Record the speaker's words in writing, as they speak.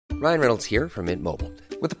Ryan Reynolds here from Mint Mobile.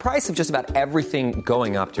 With the price of just about everything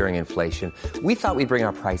going up during inflation, we thought we'd bring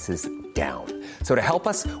our prices down. So to help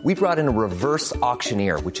us, we brought in a reverse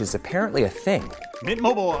auctioneer, which is apparently a thing. Mint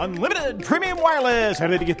Mobile Unlimited Premium Wireless. How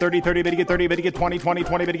to get 30, 30, bit to get 30, bit to get 20, 20,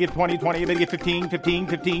 20, bit to get 20, 20, bit to get 15, 15,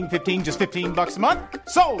 15, 15, just $15 a month?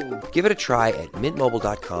 Sold! Give it a try at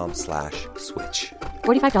mintmobile.com/switch.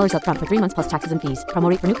 $45 up front for 3 months plus taxes and fees. Promo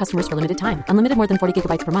rate for new customers for limited time. Unlimited more than 40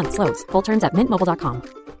 gigabytes per month. Slows full terms at mintmobile.com.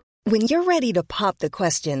 When you're ready to pop the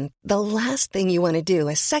question, the last thing you want to do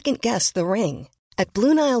is second-guess the ring. At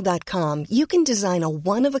BlueNile.com, you can design a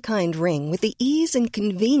one-of-a-kind ring with the ease and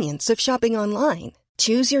convenience of shopping online.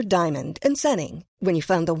 Choose your diamond and setting. When you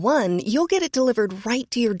find the one, you'll get it delivered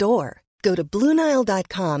right to your door. Go to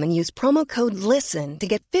BlueNile.com and use promo code LISTEN to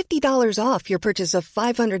get $50 off your purchase of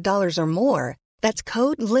 $500 or more. That's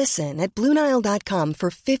code LISTEN at BlueNile.com for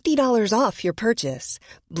 $50 off your purchase.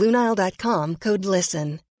 BlueNile.com, code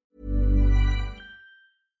LISTEN.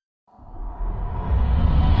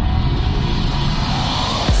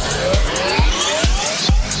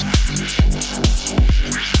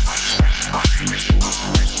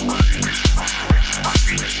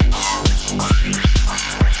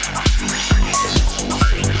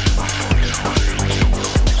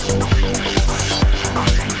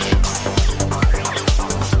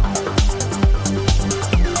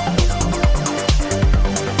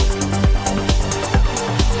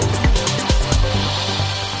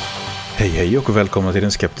 Hej och välkomna till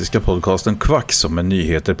den skeptiska podcasten Kvack som är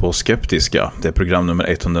nyheter på skeptiska. Det är program nummer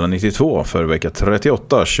 192 för vecka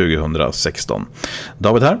 38 2016.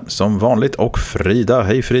 David här som vanligt och Frida.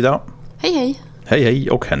 Hej Frida. Hej hej. Hej hej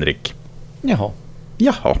och Henrik. Jaha.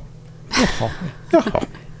 Jaha.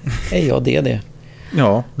 Hej, ja, det är det.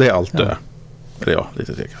 Ja, det är allt det. Eller ja,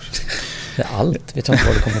 lite det kanske. Det är allt, vet jag inte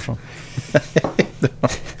var det kommer ifrån.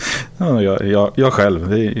 jag själv,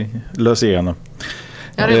 vi löser igenom.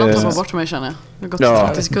 Jag har redan tagit bort mig, känner jag. Det har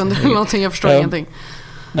gått 30 sekunder eller någonting, jag förstår ingenting.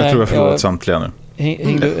 Jag tror jag förlorat samtliga nu.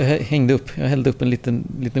 Hängde upp. Jag hällde upp en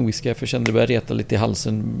liten whisky för jag kände det började reta lite i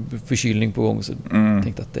halsen, förkylning på gång, så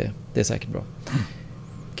tänkte att det är säkert bra.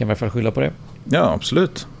 Kan vi i alla fall skylla på det? Ja,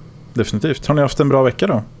 absolut. Definitivt. Har ni haft en bra vecka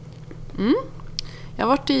då? Jag har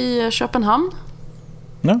varit i Köpenhamn.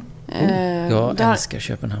 Ja. Jag älskar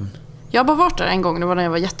Köpenhamn. Jag har bara varit där en gång, det var när jag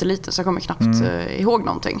var jätteliten, så jag kommer knappt ihåg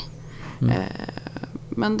någonting.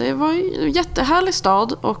 Men det var en jättehärlig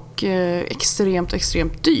stad och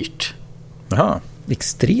extremt dyrt. Jaha.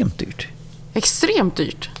 Extremt dyrt? Extremt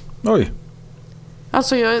dyrt. Oj.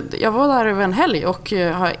 Alltså jag var där över en helg och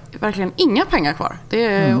har verkligen inga pengar kvar.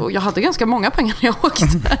 Och jag hade ganska många pengar när jag åkte.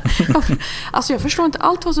 Alltså jag förstår inte,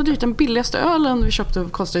 allt var så dyrt. Den billigaste ölen vi köpte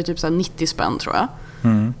kostade typ så här 90 spänn tror jag.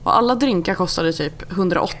 Och alla drinkar kostade typ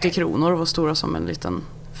 180 kronor och var stora som en liten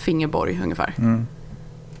fingerborg ungefär.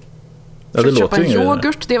 Ja, det köpa en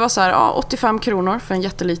yoghurt, det var så här 85 kronor för en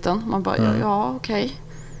jätteliten. Man bara, okej.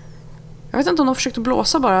 Jag vet inte om de försökte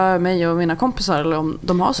blåsa bara mig och mina kompisar eller om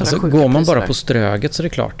de har sådär sjuka går man bara priser. på Ströget så är det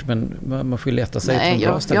klart, men man får ju leta sig till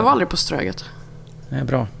en bra ställe. Jag var aldrig på Ströget. Nej,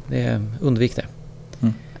 bra. Undvik det.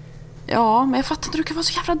 Ja, men jag fattar inte, det kan vara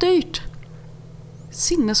så jävla dyrt.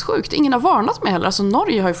 Sinnessjukt. Ingen har varnat mig heller. Alltså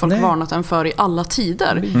Norge har ju folk varnat en för i alla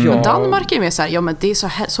tider. Men Danmark är mer så här, ja men det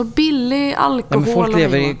är så billig alkohol. Men folk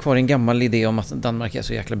lever kvar i en gammal idé om att Danmark är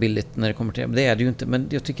så jäkla billigt när det kommer till det. Det är det ju inte, men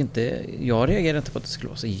jag reagerar inte på att det skulle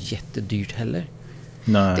vara så jättedyrt heller.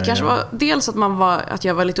 Nej, det kanske var dels att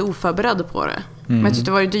jag var lite oförberedd på det. Men jag tyckte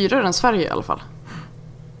det var ju dyrare än Sverige i alla fall.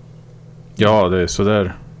 Ja, det är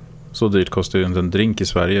sådär. Så dyrt kostar ju inte en drink i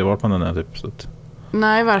Sverige, vart man den är typ så att...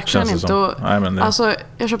 Nej, verkligen inte. Alltså,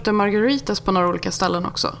 jag köpte margaritas på några olika ställen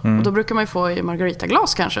också. Och då brukar man ju få i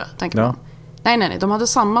margaritaglas kanske, tänker man. Nej, de hade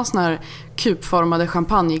samma sån här kupformade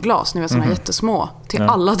champagneglas, ni vet såna här jättesmå, till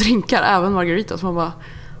alla drinkar, även margaritas. Man bara,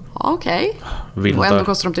 okej. Och ändå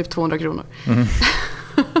kostar de typ 200 kronor.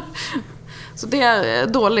 Så det är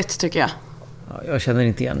dåligt, tycker jag. Ja, jag känner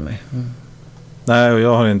inte igen mig. Nej, och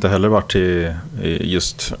jag har inte heller varit i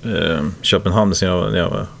just Köpenhamn sen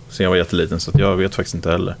jag var jätteliten, så att jag vet faktiskt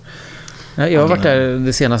inte heller. Nej, jag har varit där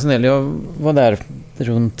det senaste del. Jag var där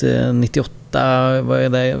runt 98, var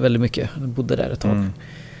jag där väldigt mycket. Jag bodde där ett tag.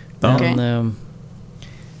 Men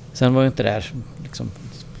sen var jag inte där liksom,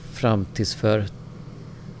 fram tills för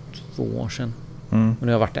 2 år sedan. Men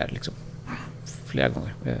jag har varit där liksom flera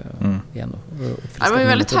gånger igen. Det var ju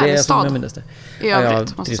väldigt härlig stad i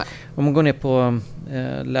övrigt, måste jag säga. Om man går ner på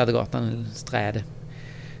Lädergatan, Sträde,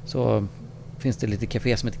 så finns det lite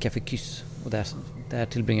café som heter Café Kyss. Och där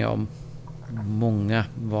tillbringar jag många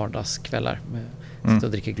vardagskvällar med att sitta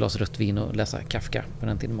och dricka glas rött vin och läsa Kafka på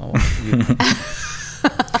den tiden man var djup.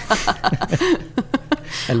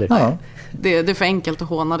 Eller? Ja. Det är för enkelt att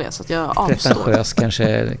håna det, så att jag avstår. Pretentiös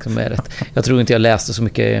kanske liksom är rätt. Jag tror inte jag läste så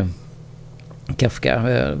mycket Kafka.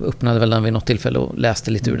 Jag öppnade väl den vid något tillfälle och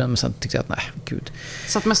läste lite ur den, men sen tyckte jag att nej, gud.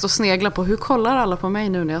 Så att mest att snegla på hur kollar alla på mig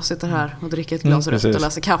nu när jag sitter här och dricker ett glas rött och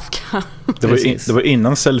läser Kafka. Det var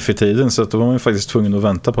innan selfie-tiden, så att då var man faktiskt tvungen att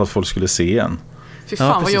vänta på att folk skulle se en. Fy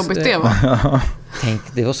fan vad jobbigt det var. Tänk,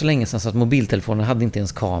 det var så länge sedan så att mobiltelefonen hade inte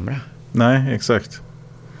ens kamera. Nej, exakt.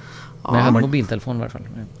 Men jag hade mobiltelefon i alla fall.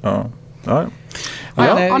 Ja.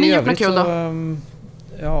 Har ni gjort något kul då?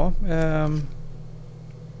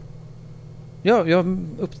 Ja, jag har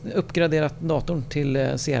uppgraderat datorn till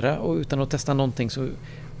Sierra, och utan att testa någonting, så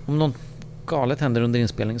om något galet händer under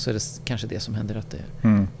inspelning så är det kanske det som händer, att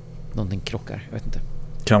någonting krockar. Jag vet inte.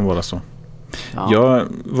 Kan vara så. Ja. Jag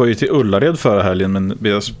var ju till Ullared förra helgen, men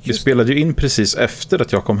vi spelade ju in precis efter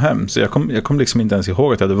att jag kom hem, så jag kom liksom inte ens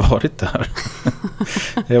ihåg att jag hade varit där.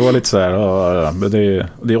 Jag var lite så här,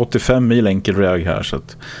 det är 85 mil enkel väg här, så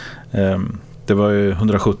att, det var ju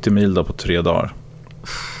 170 mil då på 3 dagar.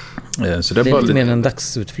 Så det är lite mer en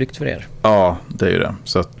dagsutflykt för er. Ja, det är ju det.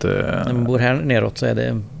 Så att, när man bor här neråt så är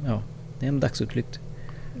det en dagsutflykt.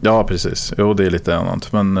 Ja, precis. Jo, det är lite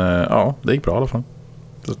annat. Men det gick bra i alla fall.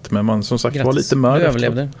 Men man som sagt var lite mörk. Du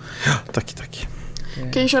överlevde. Ja, tack.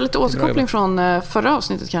 Kan ju köra lite återkoppling från förra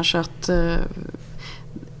avsnittet kanske, att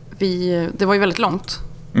det var ju väldigt långt.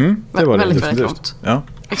 Det var väldigt långt. Ja.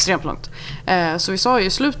 Extremt långt. Så vi sa ju i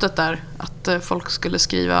slutet där att folk skulle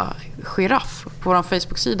skriva giraff på vår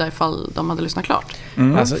Facebook-sida ifall de hade lyssnat klart.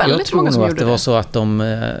 Alltså, jag tror nog att det var så att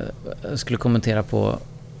de skulle kommentera på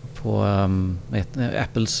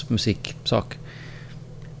Apples musiksak.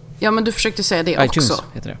 Ja, men du försökte säga det iTunes också.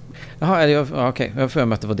 Heter det. Jaha, okej. Jag får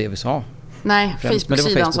med att det var det vi sa. Nej,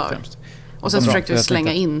 Facebook-sidan sa främst. Och sen försökte vi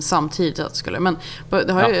slänga in samtidigt att det skulle. Men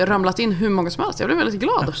det har ju ramlat in hur många som helst. Jag blev väldigt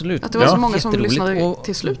glad. Absolut. Att det var så många som lyssnade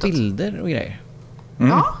till slutet. Bilder och grejer.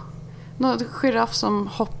 Ja. Någon giraff som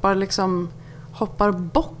hoppar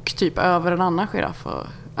bock typ över en annan giraff.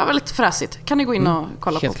 Ja, väldigt fräsigt. Kan ni gå in och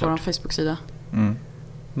kolla på vår Facebook-sida.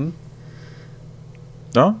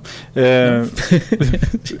 Ja.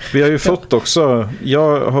 Vi har ju fått också,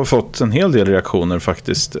 jag har fått en hel del reaktioner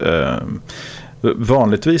faktiskt.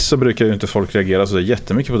 Vanligtvis så brukar ju inte folk reagera så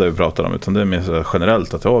jättemycket på det vi pratar om, utan det är mer så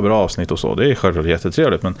generellt att det var bra avsnitt och så. Det är självklart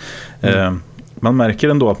jättetrevligt, men man märker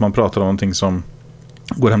ändå att man pratar om någonting som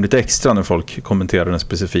går hem lite extra när folk kommenterar en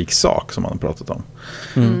specifik sak som man har pratat om.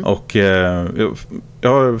 Och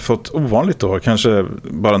jag har fått ovanligt då, kanske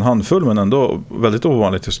bara en handfull, men ändå väldigt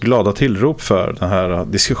ovanligt just glada tillrop för den här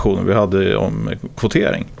diskussionen vi hade om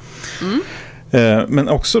kvotering. Men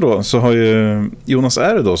också då så har ju Jonas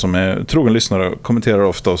R då, som är trogen lyssnare och kommenterar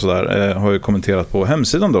ofta och sådär, har ju kommenterat på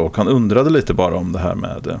hemsidan då, och han undrade lite bara om det här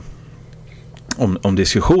med om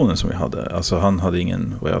diskussionen som vi hade. Alltså han hade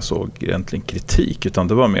ingen, vad jag såg, egentligen kritik, utan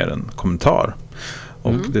det var mer en kommentar.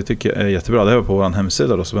 Och det tycker jag är jättebra. Det här var på vår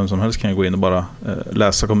hemsida då, så vem som helst kan gå in och bara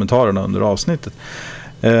läsa kommentarerna under avsnittet.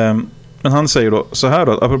 Men han säger då så här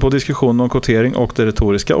då, apropå diskussionen om kvotering och det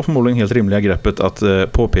retoriska och förmodligen helt rimliga greppet att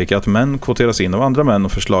påpeka att män kvoteras in av andra män,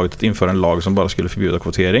 och förslaget att införa en lag som bara skulle förbjuda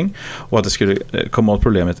kvotering och att det skulle komma åt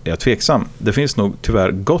problemet är tveksam. Det finns nog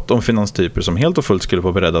tyvärr gott om finanstyper som helt och fullt skulle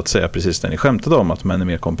vara beredda att säga precis det ni skämtade om, att män är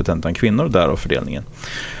mer kompetenta än kvinnor, därav fördelningen.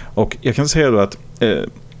 Och jag kan säga då att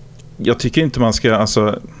jag tycker inte man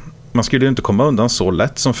skulle ju inte komma undan så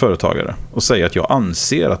lätt som företagare och säga att jag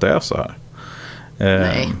anser att det är så här.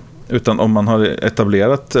 Nej. Utan om man har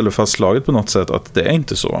etablerat eller fastslagit på något sätt att det är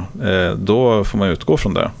inte så, då får man utgå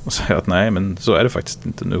från det och säga att nej, men så är det faktiskt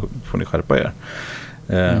inte, nu får ni skärpa er.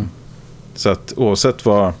 Så att oavsett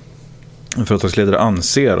vad en företagsledare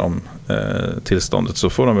anser om tillståndet, så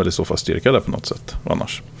får de väl i så fall styrka det på något sätt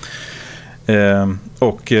annars.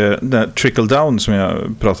 Och den trickle down som jag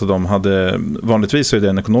pratade om vanligtvis så är det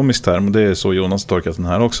en ekonomisk term, och det är så Jonas tolkat den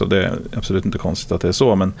här också. Det är absolut inte konstigt att det är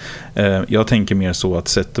så, men jag tänker mer så att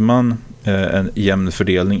sätter man en jämn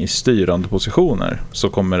fördelning i styrande positioner, så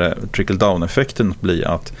kommer trickle down effekten att bli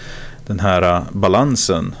att den här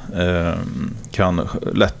balansen kan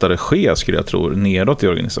lättare ske, skulle jag tro, neråt i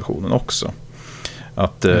organisationen också.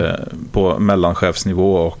 Att på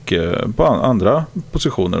mellanchefsnivå och på andra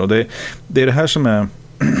positioner. Och det är det här som är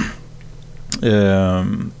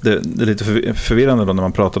det är lite förvirrande då, när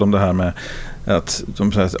man pratar om det här med att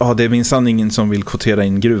de säger att det är minsann ingen som vill kvotera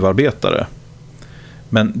in gruvarbetare.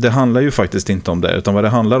 Men det handlar ju faktiskt inte om det, utan vad det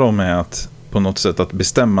handlar om är att på något sätt att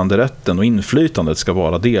bestämmanderätten och inflytandet ska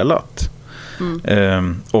vara delat.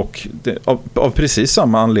 Och av precis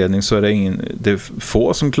samma anledning så är det är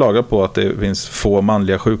få som klagar på att det finns få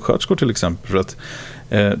manliga sjuksköterskor till exempel, för att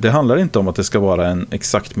Det handlar inte om att det ska vara en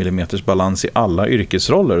exakt millimeters balans i alla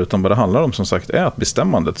yrkesroller, utan vad det handlar om som sagt är att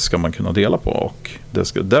bestämmandet ska man kunna dela på, och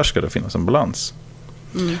där ska det finnas en balans.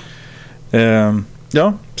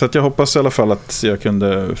 Ja, så att jag hoppas i alla fall att jag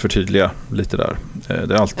kunde förtydliga lite där.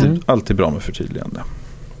 Det är alltid bra med förtydligande.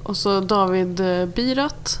 Och så David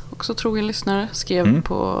Birat, också trogen lyssnare, skrev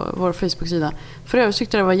på vår Facebook-sida: för övrigt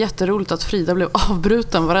tyckte det var jätteroligt att Frida blev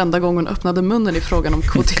avbruten varenda gång hon öppnade munnen i frågan om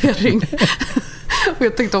kvotering. Och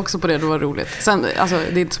jag tänkte också på det var roligt. Sen, alltså,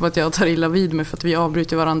 det är inte som att jag tar illa vid mig för att vi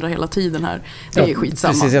avbryter varandra hela tiden här. Det är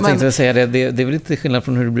skitsamma. Precis, jag tänkte säga det. Det är väl inte skillnad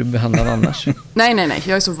från hur du blir behandlad annars. Nej.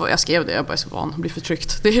 Jag skrev det, jag bara är så van att bli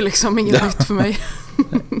förtryckt. Det är liksom inget nytt för mig.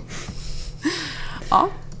 Ja.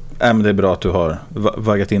 Men det är bra att du har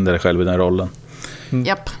vaggat in dig själv i den rollen.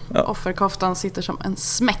 Japp, offerkoftan sitter som en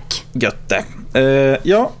smäck. Gött det.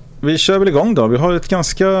 Ja, vi kör väl igång då. Vi har ett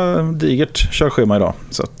ganska digert körschema idag,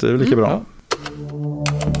 så att det är lika bra. Ja.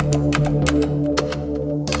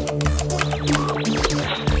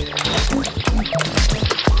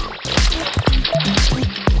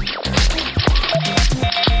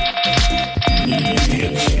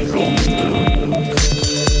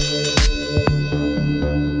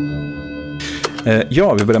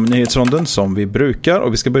 Ja, vi börjar med nyhetsronden som vi brukar,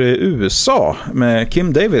 och vi ska börja i USA med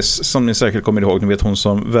Kim Davis, som ni säkert kommer ihåg. Ni vet, hon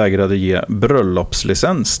som vägrade ge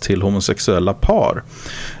bröllopslicens till homosexuella par.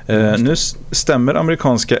 Nu stämmer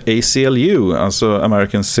amerikanska ACLU, alltså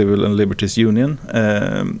American Civil and Liberties Union,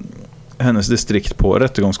 hennes distrikt på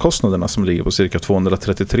rättegångskostnaderna som ligger på cirka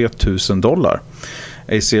 $233,000.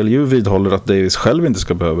 ACLU vidhåller att Davis själv inte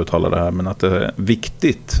ska behöva betala det här, men att det är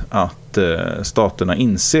viktigt att staterna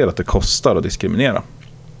inser att det kostar att diskriminera.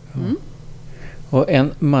 Och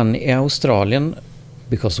en man i Australien,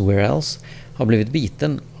 because where else, har blivit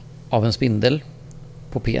biten av en spindel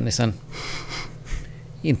på penisen.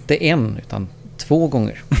 Inte en, utan 2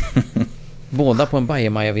 gånger. Båda på en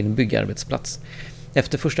bajamaja vid en byggarbetsplats.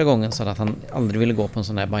 Efter första gången sa att han aldrig ville gå på en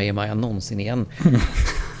sån här bajamaja någonsin igen.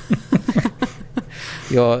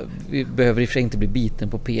 Jag behöver i och för sig inte bli biten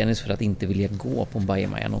på penis för att inte vilja gå på en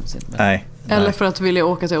bajamaja någonsin. Nej. Eller för att vilja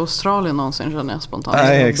åka till Australien någonsin, känner jag spontant.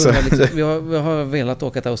 Nej, exakt. Jag har velat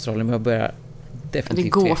åka till Australien, men jag börjar definitivt. Det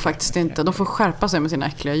går faktiskt inte. De får skärpa sig med sina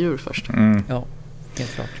äckliga djur först. Ja,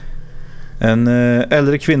 helt klart. En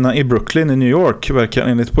äldre kvinna i Brooklyn i New York verkar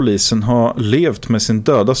enligt polisen ha levt med sin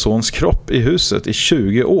döda sons kropp i huset i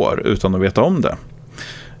 20 år utan att veta om det.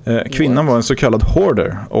 Kvinnan var en så kallad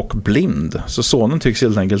hoarder och blind, så sonen tycks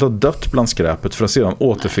helt enkelt ha dött bland skräpet för att sedan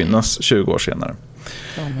återfinnas 20 år senare.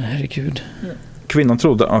 Ja, men herregud. Kvinnan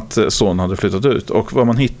trodde att sonen hade flyttat ut, och vad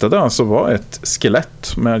man hittade alltså var ett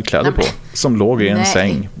skelett med kläder på som låg i en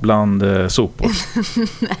säng bland sopor.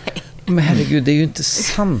 Nej. Men herregud, det är ju inte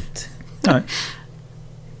sant. Nej.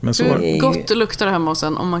 Men så hur gott luktar det hemma hos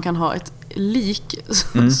en om man kan ha ett lik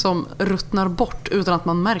som ruttnar bort utan att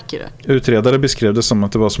man märker det. Utredare beskrev det som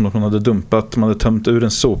att det var som att man hade tömt ur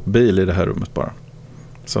en sopbil i det här rummet bara.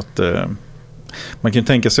 Så att man kan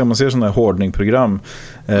tänka sig, om man ser sådana här hårdningprogram,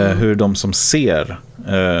 hur de som ser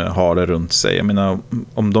har det runt sig. Jag menar,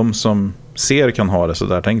 om de som ser kan ha det så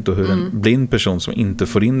där, tänk då hur en blind person som inte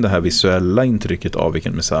får in det här visuella intrycket av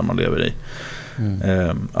vilken misär man lever i.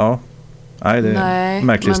 Ja. Nej, det är en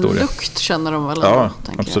märklig historia. Men lukt känner de väl? Ja,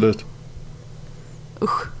 absolut.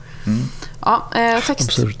 Usch. Ja,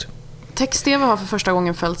 text-tv har för första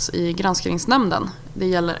gången fällts i granskningsnämnden. Det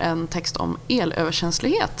gäller en text om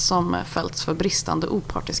elöverkänslighet som fällts för bristande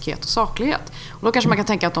opartiskhet och saklighet. Och då kanske man kan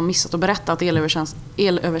tänka att de missat att berätta att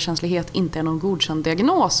elöverkänslighet inte är någon godkänd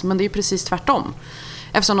diagnos, men det är ju precis tvärtom.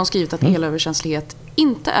 Eftersom de skrivit att elöverkänslighet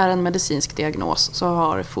inte är en medicinsk diagnos, så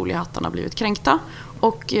har foliehattarna blivit kränkta.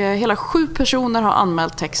 Och hela 7 personer har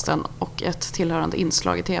anmält texten och ett tillhörande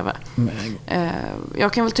inslag i tv.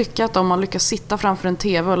 Jag kan väl tycka att om man lyckas sitta framför en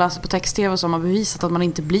tv och läsa på text-tv, så har man bevisat att man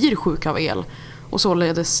inte blir sjuk av el och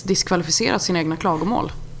således diskvalificerat sina egna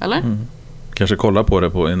klagomål. Eller? Kanske kolla på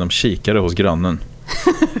det inom kikare hos grannen.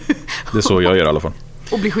 Det är så jag gör i alla fall.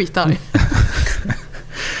 Och bli skitarg.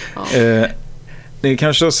 Ni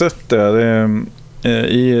kanske har sett det.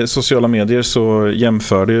 I sociala medier så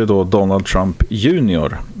jämförde ju då Donald Trump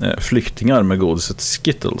Jr. Flyktingar med godiset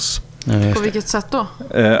Skittles. På vilket sätt då?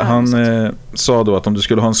 Han sa då att om du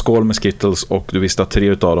skulle ha en skål med Skittles och du visste att 3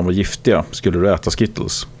 utav dem var giftiga, skulle du äta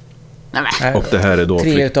Skittles. Nej. Och det här är då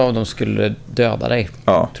 3 utav dem skulle döda dig.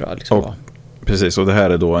 Ja, tror jag liksom och, precis, och det här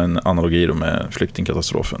är då en analogi då med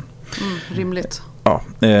flyktingkatastrofen. Rimligt. Ja,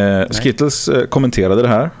 Skittles kommenterade det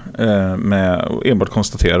här med enbart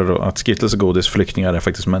konstaterade då att Skittles och godis flyktingar är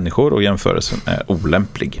faktiskt människor och jämförelsen är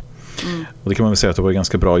olämplig. Och det kan man väl säga att det var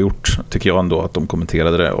ganska bra gjort, tycker jag ändå, att de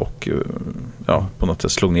kommenterade det och på något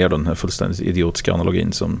sätt slog ner den här fullständigt idiotiska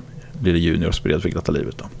analogin som blir junior spred för glatta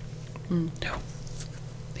livet då. Ja,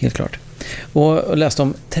 helt klart. Och läste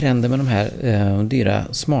om trender med de här dyra,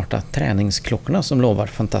 smarta träningsklockorna som lovar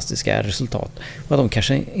fantastiska resultat. Och att de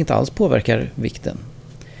kanske inte alls påverkar vikten.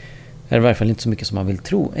 Det är i varje fall inte så mycket som man vill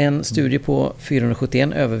tro. En studie på 471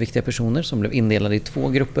 överviktiga personer som blev indelade i 2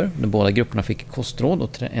 grupper. Där båda grupperna fick kostråd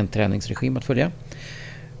och en träningsregim att följa.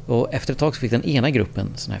 Och efter ett tag så fick den ena gruppen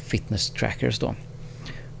såna här fitness trackers då.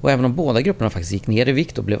 Och även om båda grupperna faktiskt gick ner i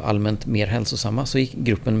vikt och blev allmänt mer hälsosamma, så gick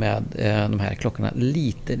gruppen med de här klockorna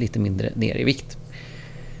lite mindre ner i vikt.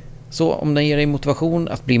 Så om den ger dig motivation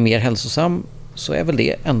att bli mer hälsosam, så är väl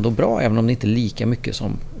det ändå bra, även om det inte är lika mycket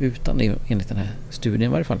som utan, enligt den här studien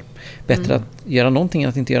i varje fall. Bättre att göra någonting än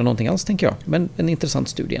att inte göra någonting alls, tänker jag. Men en intressant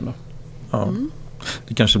studie ändå. Ja.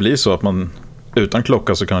 Det kanske blir så att man utan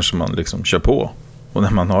klocka så kanske man liksom kör på. Och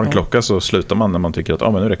när man har en klocka så slutar man när man tycker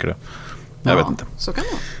att men nu räcker det. Jag vet inte. Så kan det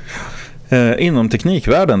vara. Inom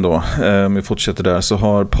teknikvärlden då, om vi fortsätter där, så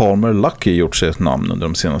har Palmer Luckey gjort sig ett namn under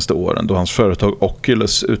de senaste åren, då hans företag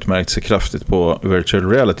Oculus utmärkt sig kraftigt på virtual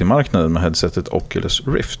reality-marknaden med headsetet Oculus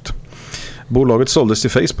Rift. Bolaget såldes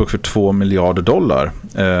till Facebook för $2 miljarder,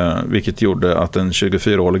 vilket gjorde att den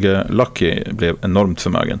 24-årige Luckey blev enormt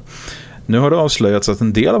förmögen. Nu har det avslöjats att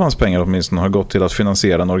en del av hans pengar åtminstone har gått till att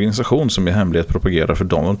finansiera en organisation som i hemlighet propagerar för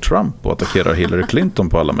Donald Trump och attackerar Hillary Clinton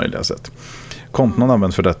på alla möjliga sätt. Konton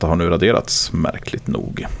använt för detta har nu raderats, märkligt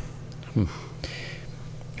nog.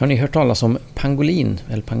 Har ni hört talas om pangolin,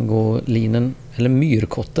 eller pangolinen, eller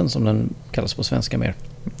myrkotten som den kallas på svenska mer?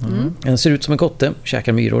 Den ser ut som en kotte,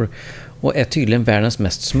 käkar myror och är tydligen världens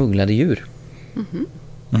mest smugglade djur.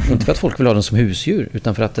 Inte för att folk vill ha den som husdjur,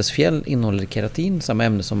 utan för att dess fjäll innehåller keratin, samma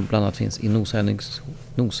ämne som bland annat finns i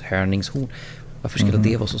noshörningshorn. Varför skulle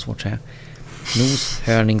det vara så svårt att säga?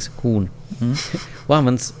 Noshörningshorn. Och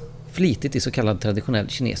används flitigt i så kallad traditionell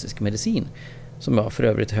kinesisk medicin, som jag för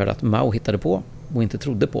övrigt hörde att Mao hittade på och inte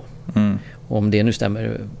trodde på. Och om det nu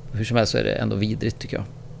stämmer, hur som helst, så är det ändå vidrigt, tycker jag.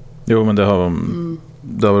 Jo, men det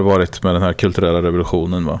har varit med den här kulturella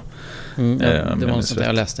revolutionen, va? Det var något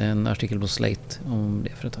jag läste en artikel på Slate om det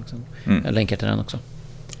för ett tag sedan. Jag länkar till den också.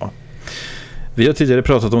 Ja. Vi har tidigare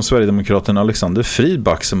pratat om Sverigedemokraten Alexander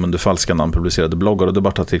Fridback som under falska namn publicerade bloggar och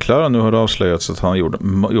debattartiklar. Nu har det avslöjats att han har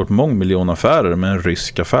gjort mångmiljonaffärer med en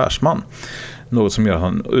rysk affärsman. Något som gör att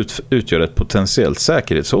han utgör ett potentiellt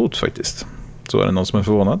säkerhetshot faktiskt. Så är det någon som är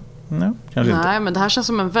förvånad? Nej, kanske inte. Nej, men det här känns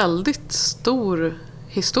som en väldigt stor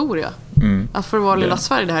historia. Att för att vara lilla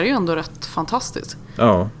Sverige, det här är ju ändå rätt fantastiskt.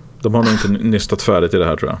 Ja, de har nog inte nystat färdigt i det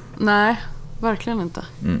här, tror jag. Nej, verkligen inte.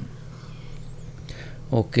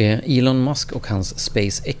 Och Elon Musk och hans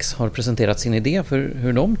SpaceX har presenterat sin idé för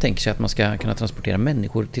hur de tänker sig att man ska kunna transportera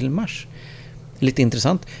människor till Mars. Lite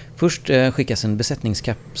intressant. Först skickas en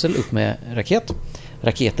besättningskapsel upp med raket.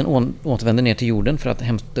 Raketen återvänder ner till jorden för att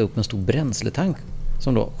hämta upp en stor bränsletank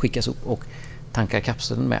som då skickas upp och tankar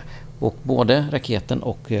kapseln med. Och både raketen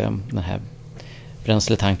och den här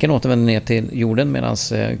bränsletanken återvänder ner till jorden medan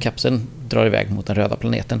kapseln drar iväg mot den röda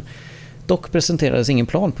planeten. Dock presenterades ingen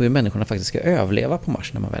plan på hur människorna faktiskt ska överleva på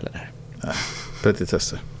Mars när man väl är där. Nej,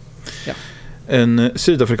 petitesser. Ja. En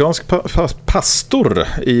sydafrikansk pastor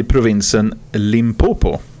i provinsen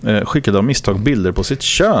Limpopo skickade av misstag bilder på sitt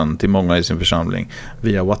kön till många i sin församling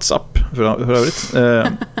via WhatsApp för övrigt.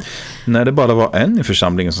 När det bara var en i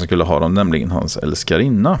församlingen som skulle ha dem, nämligen hans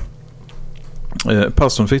älskarinna.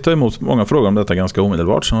 Pastorn fick ta emot många frågor om detta ganska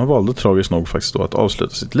omedelbart, så han valde tragiskt nog faktiskt då att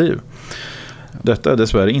avsluta sitt liv. Detta är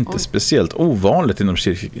dessvärre inte speciellt ovanligt inom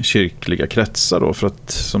kyrkliga kretsar då, för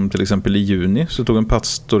att som till exempel i juni så tog en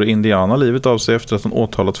pastor i Indiana livet av sig efter att hon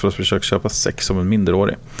åtalat för att försöka köpa sex av en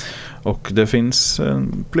minderårig. Och det finns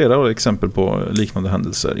flera exempel på liknande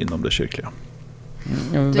händelser inom det kyrkliga.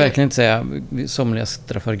 Jag vill verkligen inte säga somliga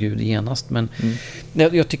straffar Gud genast, men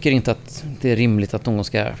jag tycker inte att det är rimligt att någon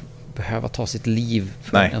ska behöva ta sitt liv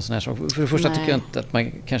för en sån här sak. För det första tycker jag inte att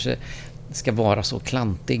man kanske ska vara så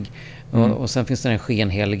klantig. Och sen finns det den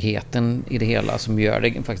skenheligheten i det hela som gör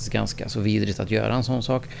det faktiskt ganska så vidrigt att göra en sån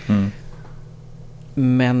sak.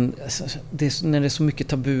 Men när det är så mycket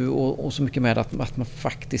tabu och så mycket med att man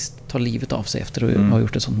faktiskt tar livet av sig efter att ha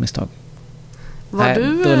gjort ett sånt misstag. Då är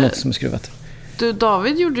det något som är skruvat. Du,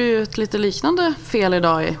 David gjorde ju ett lite liknande fel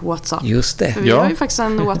idag i WhatsApp. Just det. För vi har ju faktiskt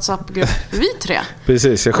en WhatsApp-grupp, vi tre.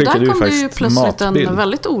 Precis, jag skickade ju faktiskt matbild. Och där kom det ju plötsligt en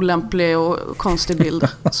väldigt olämplig och konstig bild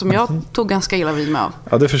som jag tog ganska illa vid mig av.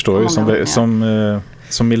 Ja, det förstår jag.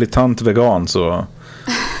 Som militant vegan så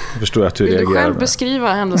förstår jag att du reagerar. Vill du själv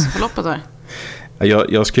beskriva händelseförloppet där?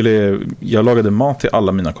 Jag lagade mat till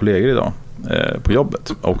alla mina kollegor idag. på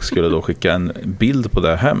jobbet och skulle då skicka en bild på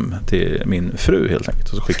det hem till min fru helt enkelt,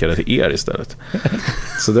 och så skickade det till er istället.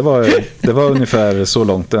 Så det var ungefär så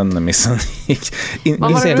långt den missen gick.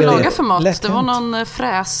 Vad var det du lagade för mat? Det var någon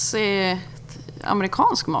fräsig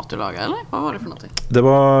amerikansk mat du lagade, eller? Vad var det för någonting? Det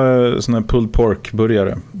var sån här pulled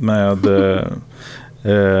pork-burgare med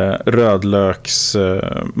rödlöks,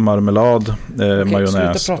 marmelad,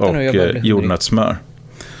 majonnäs och jordnötssmör.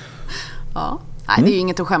 Ja. Nej, det är ju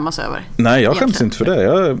inget att skämmas över. Nej, jag skäms inte för det.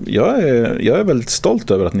 Jag är väldigt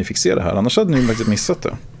stolt över att ni fick se det här. Annars hade ni faktiskt missat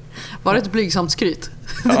det. Var det ett blygsamt skryt?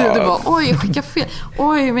 Ja. Du bara, oj, skicka fel.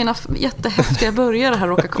 Oj, mina jättehäftiga burgare här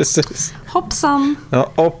råkar komma. Precis. Hoppsan.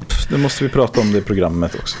 Ja, det måste vi prata om det i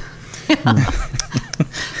programmet också.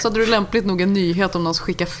 Så hade du lämpligt nog en nyhet om någon som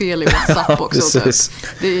skickar fel i WhatsApp också.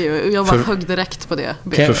 Jag var högg direkt på det.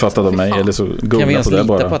 Författad av mig, eller så googla på det bara. Kan vi ens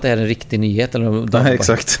lita på att det är en riktig nyhet? Eller nej,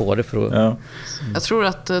 exakt. På det för att... ja. Jag tror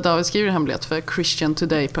att David skriver hemlighet för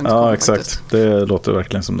christiantoday.com. Ja, exakt. Faktiskt. Det låter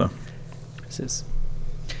verkligen som det. Precis.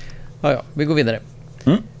 Ja, vi går vidare.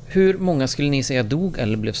 Hur många skulle ni säga dog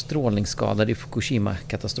eller blev strålningsskadade i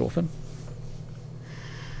Fukushima-katastrofen?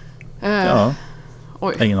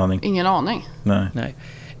 Oj, ingen aning. Nej.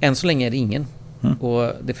 Än så länge är det ingen.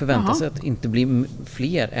 Och det förväntas sig att inte bli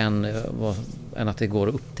fler än att det går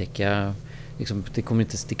att upptäcka. Liksom, det kommer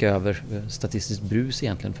inte sticka över statistiskt brus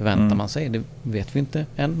egentligen, förväntar man sig. Det vet vi inte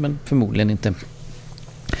än, men förmodligen inte.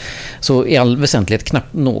 Så i all väsentlighet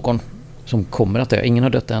knappt någon som kommer att dö. Ingen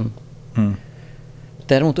har dött än.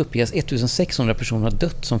 Däremot uppges 1600 personer har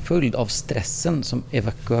dött som följd av stressen som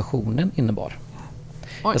evakuationen innebar.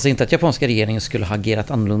 Oj. Jag säger inte att japanska regeringen skulle ha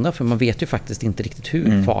agerat annorlunda, för man vet ju faktiskt inte riktigt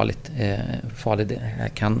hur farligt det här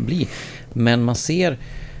kan bli. Men man ser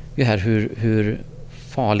ju här hur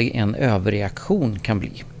farlig en överreaktion kan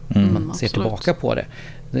bli. Man ser tillbaka på det.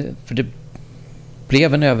 För det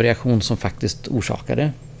blev en överreaktion som faktiskt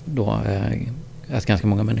orsakade då att ganska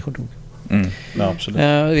många människor dog. Ja, absolut.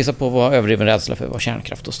 Det visar på vad överdriven rädsla för vad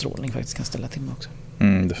kärnkraft och strålning faktiskt kan ställa till med också.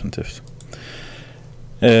 Definitivt.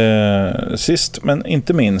 Sist men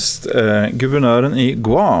inte minst, guvernören i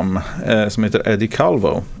Guam som heter Eddie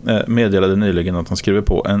Calvo meddelade nyligen att han skriver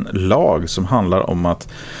på en lag som handlar om att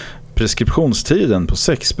preskriptionstiden på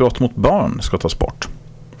sexbrott mot barn ska tas bort.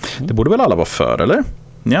 Det borde väl alla vara för, eller?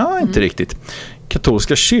 Ja, inte riktigt.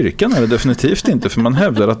 Katolska kyrkan är det definitivt inte, för man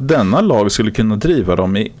hävdar att denna lag skulle kunna driva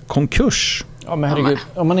dem i konkurs. Ja, men herregud,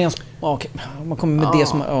 om man kommer med det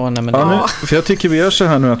som... Nu, för jag tycker vi gör så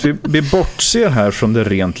här nu att vi bortser här från det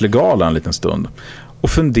rent legala en liten stund och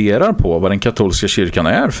funderar på vad den katolska kyrkan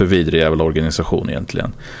är för vidrig jävla organisation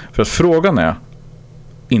egentligen. För att frågan är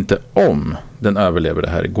inte om den överlever det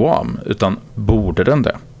här i Guam, utan borde den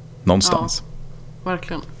det någonstans? Ja,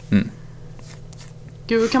 verkligen.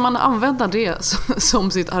 Gud, kan man använda det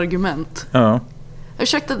som sitt argument? Ja.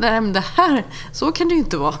 Ursäkta, det här, så kan det ju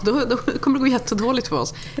inte vara. Då kommer det gå jättedåligt för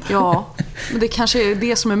oss. Ja, men det kanske är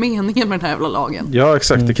det som är meningen med den här jävla lagen. Ja,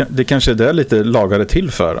 exakt. Det kanske är det lite lagare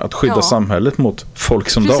till för. Att skydda samhället mot folk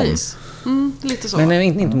som precis. Lite så. Men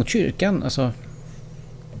inte mot kyrkan, alltså.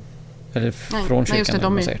 Eller från kyrkan. Nej, just det,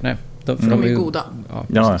 de är, nej, de är goda.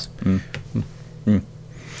 Ja,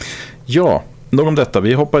 ja, nog om detta.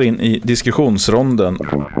 Vi hoppar in i diskussionsronden.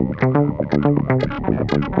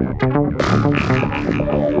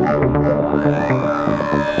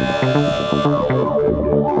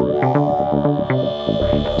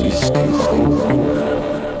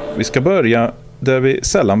 Vi ska börja där vi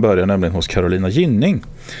sällan börjar, nämligen hos Carolina Gynning.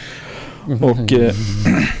 Och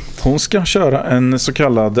hon ska köra en så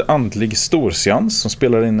kallad andlig storseans som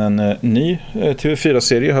spelar in en ny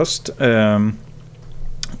TV4-serie i höst.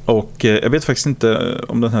 Och jag vet faktiskt inte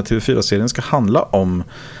om den här TV4-serien ska handla om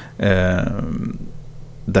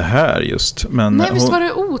det här just. Men nej, visst var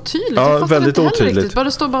det otydligt. Ja, jag väldigt inte otydligt. Riktigt. Bara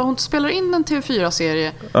det står bara hon spelar in en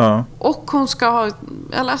TV4-serie och hon ska ha...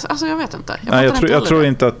 Eller, alltså jag vet inte. Jag tror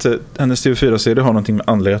inte att hennes TV4-serie har någonting med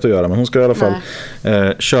andlighet att göra, men hon ska i alla fall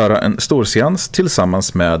köra en storseans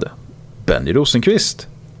tillsammans med Benny Rosenqvist.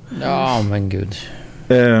 Ja, men gud.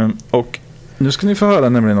 Och nu ska ni få höra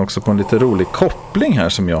nämligen också på en lite rolig koppling här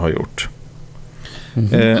som jag har gjort.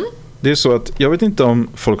 Det är så att jag vet inte om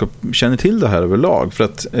folk känner till det här överlag, för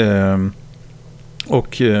att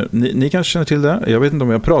ni kanske känner till det. Jag vet inte om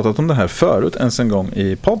jag har pratat om det här förut ens en gång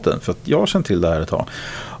i podden, för att jag har känt till det här ett tag.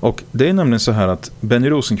 Och det är nämligen så här att Benny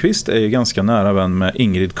Rosenqvist är ju ganska nära vän med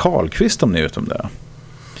Ingrid Carlqvist, om ni vet om det.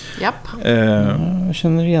 Japp. Jag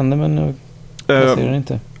känner igen det, men jag ser det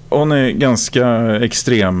inte. Hon är ganska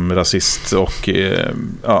extrem rasist och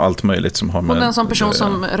allt möjligt som har med... Hon är en sån person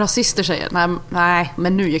som rasister säger, nej,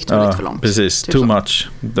 men nu gick det lite för långt. Precis, typ too så. much.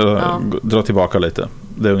 Dra tillbaka lite.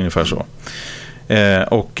 det är ungefär så.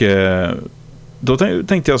 Då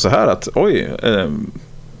tänkte jag så här att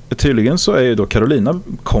tydligen så är ju då Carolina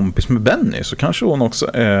kompis med Benny, så kanske hon också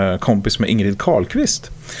är kompis med Ingrid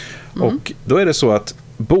Carlqvist. Och då är det så att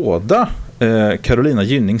båda Carolina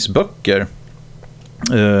Gynnings böcker,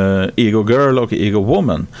 Ego Girl och Ego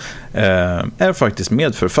Woman, är faktiskt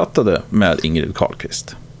medförfattade med Ingrid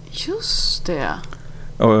Carlqvist. Just det.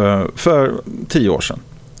 För 10 år sedan.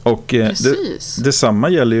 Och detsamma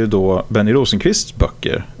gäller ju då Benny Rosenqvists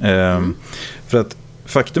böcker. För att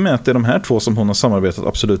faktum är att det är de här två som hon har samarbetat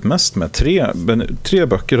absolut mest med. Tre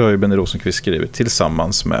böcker har ju Benny Rosenqvist skrivit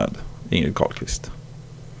tillsammans med Ingrid Carlqvist.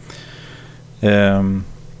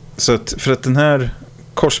 Så att, för att den här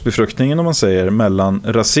korsbefruktningen, om man säger, mellan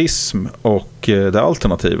rasism och det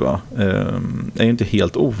alternativa är ju inte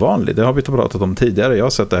helt ovanlig. Det har vi pratat om tidigare. Jag har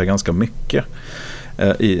sett det här ganska mycket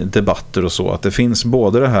i debatter och så, att det finns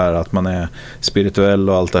både det här att man är spirituell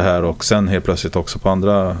och allt det här, och sen helt plötsligt också på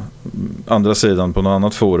andra sidan på något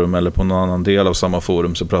annat forum eller på någon annan del av samma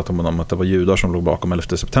forum så pratar man om att det var judar som låg bakom 11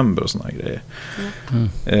 september och såna här grejer.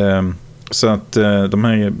 Så att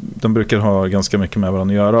de brukar ha ganska mycket med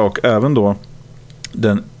varandra att göra, och även då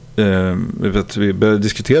vi började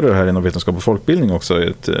diskutera det här inom vetenskap och folkbildning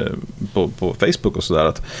också på Facebook och sådär,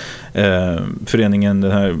 att föreningen,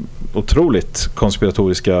 den här otroligt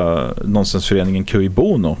konspiratoriska nonsensföreningen QI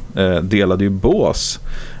Bono delade ju bås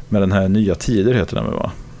med den här Nya Tider, heter den,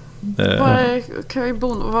 va?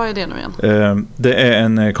 Vad är det nu igen? Det är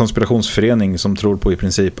en konspirationsförening som tror på i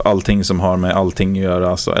princip allting som har med allting att göra,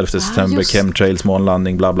 alltså 11 september, chemtrails,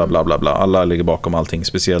 månlandning, bla bla bla bla bla. Alla ligger bakom allting,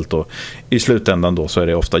 speciellt då i slutändan då så är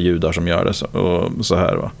det ofta judar som gör det så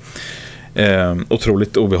här, va.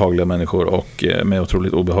 Otroligt obehagliga människor och med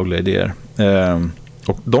otroligt obehagliga idéer.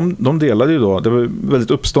 Och de delade ju då, det var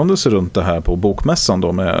väldigt uppståndelse runt det här på bokmässan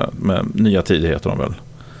då med Nya Tider heter de väl,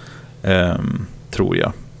 tror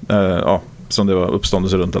jag. Ja, som det var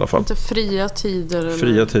uppståndelse runt i alla fall. Inte Fria Tider eller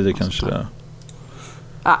Fria Tider kanske det.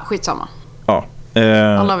 Skitsamma. Ja.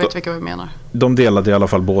 Alla vet vilka vi menar. De delade i alla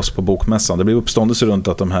fall bås på bokmässan. Det blev uppståndelse runt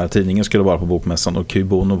att de här tidningen skulle vara på bokmässan, och QI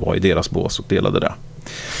Bono var i deras bås och delade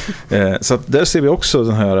det. Så att där ser vi också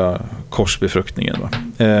den här korsbefruktningen, va?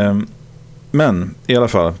 Men i alla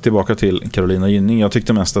fall, tillbaka till Carolina Gynning. Jag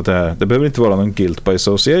tyckte mest att det behöver inte vara någon guilt by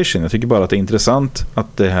association. Jag tycker bara att det är intressant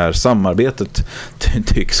att det här samarbetet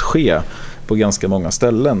tycks ske på ganska många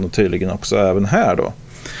ställen, och tydligen också även här då.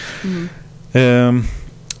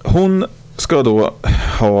 Hon ska då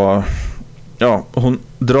ha... Ja, hon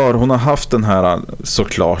har haft den här,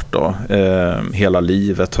 såklart då, hela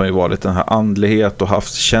livet har ju varit den här andlighet och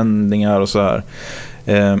haft känningar och så här.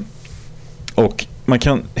 Och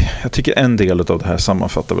jag tycker en del av det här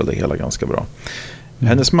sammanfattar väl det hela ganska bra.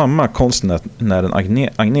 Hennes mamma, konstnären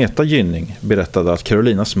Agneta Gynning, berättade att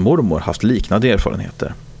Carolinas mormor haft liknande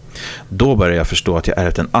erfarenheter. Då började jag förstå att jag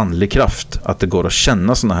är en andlig kraft, att det går att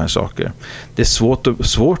känna såna här saker. Det är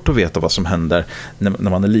svårt att veta vad som händer när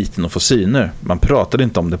man är liten och får syner. Man pratar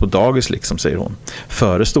inte om det på dagis liksom, säger hon.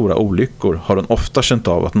 Före stora olyckor har hon ofta känt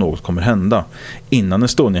av att något kommer hända. Innan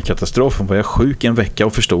Estonia-katastrofen var jag sjuk en vecka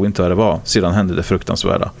och förstod inte vad det var. Sedan hände det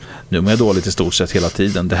fruktansvärda. Nu mår jag dåligt i stort sett hela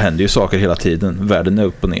tiden. Det händer ju saker hela tiden. Världen är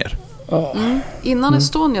upp och ner. Innan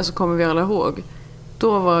Estonia så kommer vi alla ihåg.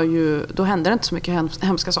 Då hände det inte så mycket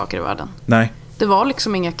hemska saker i världen. Nej. Det var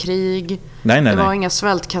liksom inga krig. Det var inga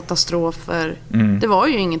svältkatastrofer. Det var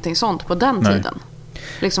ju ingenting sånt på den tiden.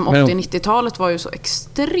 Liksom 80-90-talet var ju så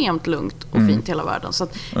extremt lugnt och fint i hela världen. Så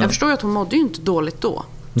att jag förstår ju att hon mådde ju inte dåligt då.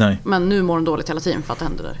 Nej. Men nu mår hon dåligt hela tiden för att det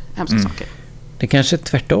händer hemska saker. Det kanske är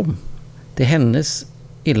tvärtom. Det är hennes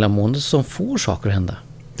illamående som får saker att hända.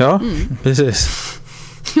 Ja, precis.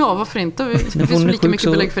 Ja, varför inte? Det finns lika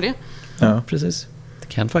mycket belägg för det. Ja, precis. Det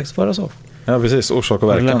kan faktiskt vara så. Ja, precis. Orsak och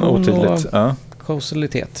verkan, otydligt. Ja.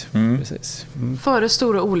 Kausalitet. Precis. Före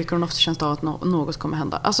stora olyckor har ofta känt av att något kommer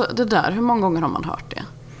hända. Alltså det där, hur många gånger har man hört det?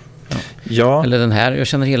 Ja. Eller den här, jag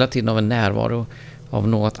känner hela tiden av en närvaro av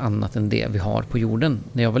något annat än det vi har på jorden.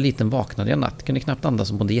 När jag var liten vaknade jag natt. Kunde knappt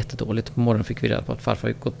andas och mådde jättedåligt. På morgonen fick vi reda på att farfar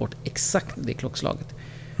hade gått bort exakt det klockslaget.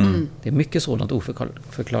 Det är mycket sådant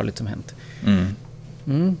oförklarligt som hänt.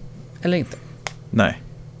 Eller inte. Nej.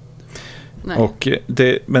 Och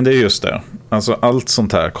men det är just det. Alltså allt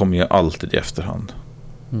sånt här kommer ju alltid i efterhand.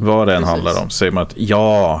 Vad det än handlar om. Säger man att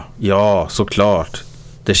ja, såklart.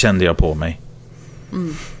 Det kände jag på mig.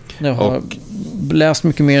 Jag har läst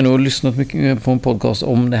mycket mer nu och lyssnat mycket mer på en podcast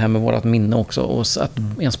om det här med vårat minne också. Och att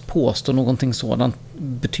ens påstå någonting sådant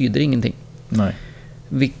betyder ingenting. Nej.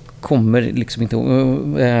 Vi kommer liksom inte...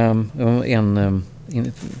 En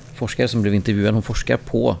forskare som blev intervjuad, hon forskar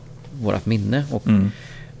på vårat minne och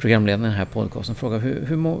programledaren i den här podcasten frågar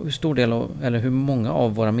hur stor del av, eller hur många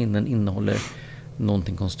av våra minnen innehåller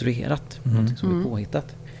någonting konstruerat, någonting som är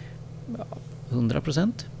påhittat.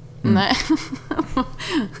 100%? Nej.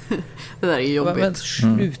 Det där är jobbigt. Men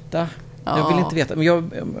sluta. Jag vill inte veta. Men jag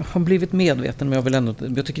har blivit medveten, men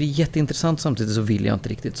jag tycker det är jätteintressant, samtidigt så vill jag inte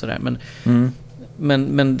riktigt sådär.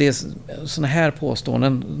 Men det är såna här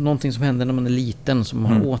påståenden, någonting som händer när man är liten, som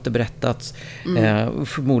har återberättats,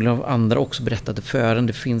 förmodligen av andra också berättade för en.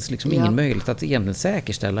 Det finns liksom ingen möjlighet att egentligen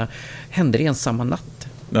säkerställa. Händer det ens samma natt?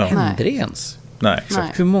 Ja. Händer det ens? Nej.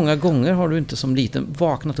 Hur många gånger har du inte som liten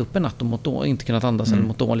vaknat upp en natt och inte kunnat andas eller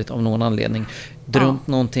mått dåligt av någon anledning? Drömt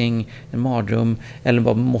någonting, en mardröm, eller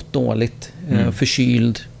bara mått dåligt,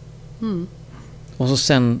 förkyld. Och så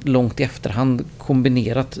sen långt i efterhand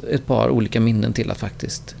kombinerat ett par olika minnen till att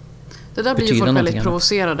faktiskt det där blir ju folk väldigt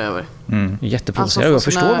provocerade över. Jätteprovocerade. Jag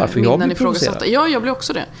förstår varför jag blir provocerad. Ja, jag blir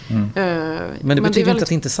också det. Men det betyder inte att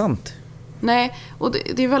det inte är sant. Nej, och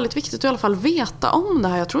det är väldigt viktigt att i alla fall veta om det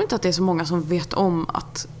här. Jag tror inte att det är så många som vet om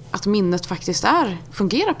att minnet faktiskt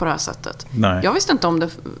fungerar på det här sättet. Nej. Jag visste inte om det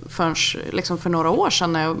förrän liksom för några år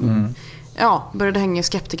sedan när jag började hänga i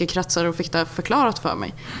skeptikerkretsar och fick det förklarat för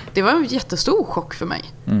mig. Det var en jättestor chock för mig.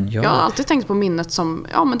 Jag har alltid tänkt på minnet som,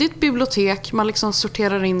 men det är ett bibliotek, man liksom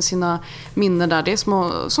sorterar in sina minnen där. Det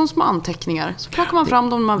är som små anteckningar. Så plockar man fram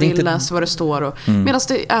dem man vill, läsa vad det står. Och, medan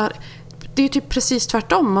det är typ precis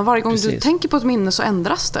tvärtom. Men varje gång du tänker på ett minne så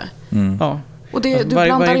ändras det. Och du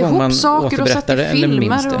blandar ihop saker och sätter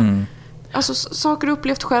filmer. Alltså saker du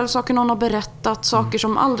upplevt själv, saker någon har berättat, saker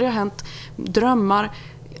som aldrig har hänt, drömmar.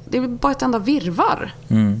 Det är bara ett enda virvar.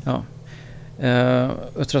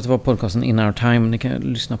 Jag tror att det var podcasten In Our Time. Ni kan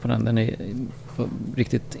lyssna på den. Den är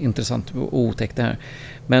riktigt intressant och otäckt det här.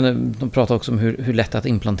 Men de pratar också om hur lätt att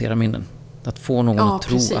implantera minnen. Att få någon att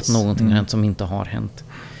tro att någonting har hänt som inte har hänt.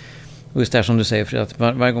 Och just det här som du säger, för att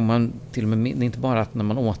varje gång man till och med, det är inte bara att när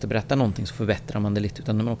man återberättar någonting så förbättrar man det lite,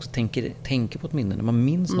 utan när man också tänker på ett minne, när man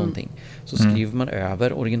minns någonting, så skriver man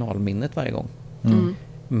över originalminnet varje gång.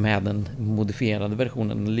 Med den modifierade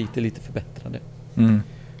versionen, lite förbättrade.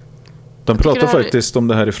 De pratar faktiskt om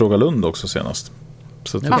det här i Fråga Lund också senast.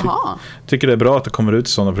 Så jag tycker det är bra att det kommer ut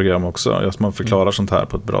sådana program också. Just man förklarar sånt här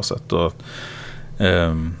på ett bra sätt. Och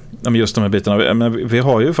just de här bitarna. Men vi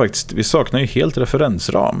har ju faktiskt, vi saknar ju helt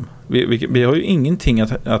referensram. Vi har ju ingenting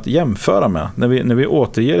att jämföra med. När vi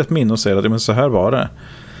återger ett minne och säger att men så här var det.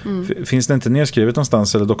 Finns det inte nedskrivet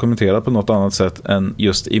någonstans eller dokumenterat på något annat sätt än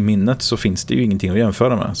just i minnet, så finns det ju ingenting att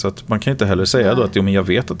jämföra med. Så att man kan inte heller säga då att men jag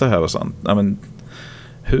vet att det här var sant. Nej, men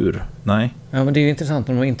hur? Nej. Ja, men det är ju intressant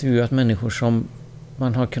när man har intervjuat människor som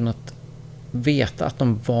man har kunnat veta att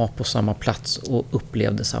de var på samma plats och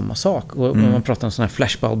upplevde samma sak. Och man pratar om sådana här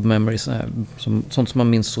flashbulb memories, sånt som man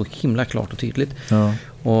minns så himla klart och tydligt.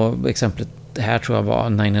 Och exemplet här tror jag var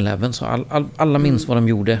 9/11, så alla minns vad de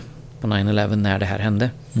gjorde på 9/11 när det här hände.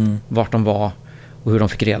 Vart de var och hur de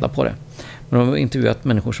fick reda på det. Men de har intervjuat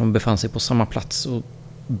människor som befann sig på samma plats och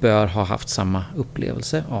bör ha haft samma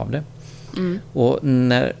upplevelse av det. Och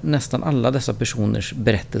när nästan alla dessa personers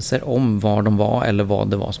berättelser om var de var eller vad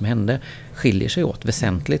det var som hände skiljer sig åt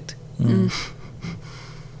väsentligt,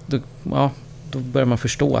 då börjar man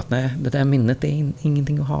förstå att nej, det där minnet är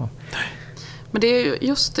ingenting att ha. Men det är ju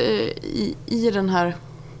just i den här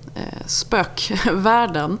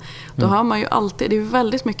spökvärlden, då har man ju alltid, det är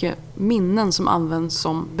väldigt mycket minnen som används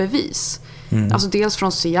som bevis. Alltså dels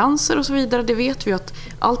från seanser och så vidare. Det vet vi ju att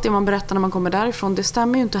allt det man berättar när man kommer därifrån, det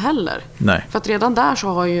stämmer ju inte heller. Nej. För att redan där så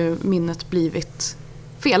har ju minnet blivit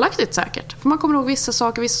felaktigt säkert. För man kommer ihåg vissa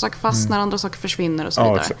saker fastnar, andra saker försvinner och så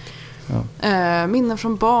vidare. Minnen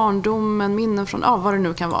från barndomen, minnen från vad det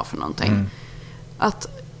nu kan vara för någonting. Att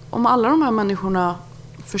om alla de här människorna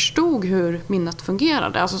förstod hur minnet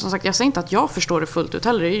fungerade, alltså som sagt, jag säger inte att jag förstår det fullt ut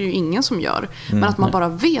heller, det är ju ingen som gör, men att man bara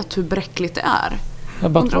vet hur bräckligt det är.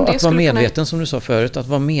 Att vara medveten, som du sa förut, att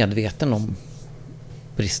vara medveten om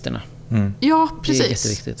bristerna. Ja, precis. Det är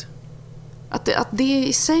jätteviktigt. Att det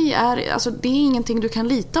i sig är, alltså det är ingenting du kan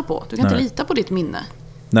lita på. Du kan inte lita på ditt minne.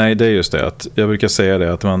 Nej, det är just det. Att jag brukar säga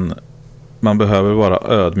det, att man behöver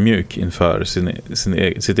vara ödmjuk inför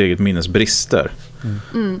sitt eget minnes brister.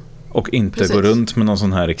 Och inte gå runt med någon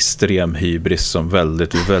sån här extrem hybris som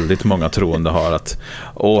väldigt, väldigt många troende har, att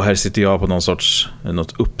här sitter jag på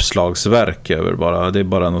något uppslagsverk över bara, det är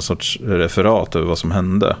bara någon sorts referat över vad som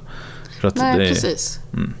hände. För att precis.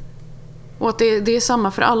 Och att det är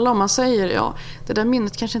samma för alla. Om man säger, det där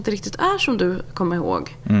minnet kanske inte riktigt är som du kommer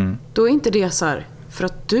ihåg. Då är inte det så här för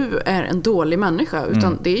att du är en dålig människa,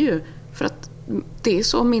 utan det är ju för att det är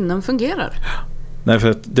så minnen fungerar. Nej, för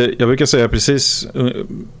att jag brukar säga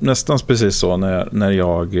nästan precis så när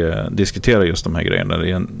jag diskuterar just de här grejerna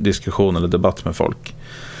i en diskussion eller debatt med folk.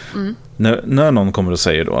 När någon kommer och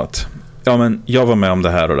säger då att ja, men jag var med om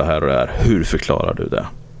det här och det här och det här, hur förklarar du det?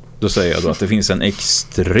 Då säger jag då att det finns en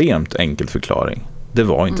extremt enkel förklaring. Det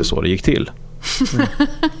var inte så det gick till.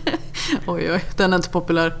 Oj, den är inte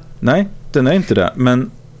populär. Nej, den är inte det.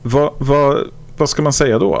 Men vad ska man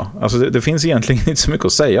säga då? Alltså det finns egentligen inte så mycket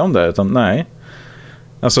att säga om det, utan nej.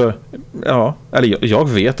 Alltså, ja, eller jag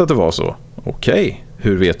vet att det var så. Okej,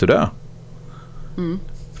 hur vet du det?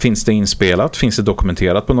 Finns det inspelat? Finns det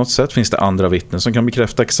dokumenterat på något sätt? Finns det andra vittnen som kan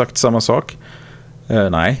bekräfta exakt samma sak?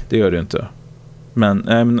 Nej, det gör det inte.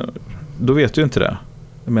 Men då vet du inte det.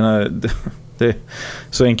 Jag menar,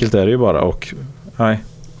 så enkelt är det ju bara. Och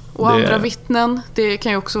andra vittnen, det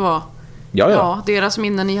kan ju också vara ja, deras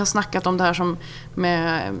minnen. Ni har snackat om det här som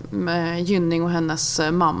med Gynning och hennes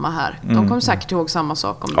mamma här. De kommer säkert ihåg samma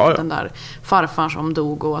sak om den där farfar som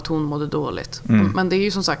dog och att hon mådde dåligt. Men det är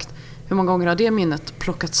ju som sagt, hur många gånger har det minnet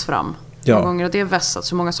plockats fram? Hur många gånger har det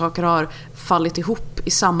vässats? Hur många saker har fallit ihop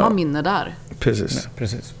i samma minne där? Precis. Ja,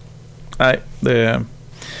 precis. Nej, det är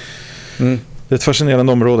ett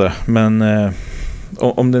fascinerande område. Men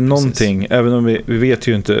om det är någonting, även om vi vet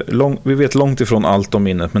ju inte vi vet långt ifrån allt om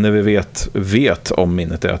minnet, men det vi vet om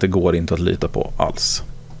minnet är att det går inte att lita på alls.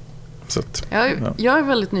 Så att, jag är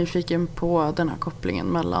väldigt nyfiken på den här kopplingen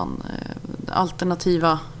mellan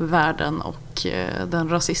alternativa världen och den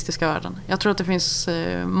rasistiska världen. Jag tror att det finns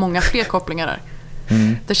många fler kopplingar där.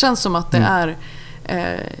 Det känns som att det är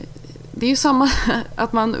det är ju samma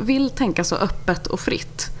att man vill tänka så öppet och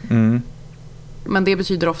fritt. Men det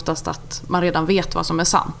betyder oftast att man redan vet vad som är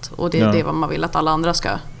sant. Och det är vad man vill att alla andra ska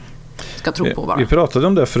tro på bara. Vi pratade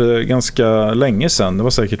om det för ganska länge sedan. Det var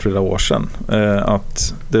säkert flera år sedan.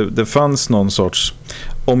 Att det fanns någon sorts,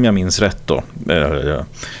 om jag minns rätt då.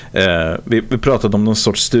 Vi pratade om någon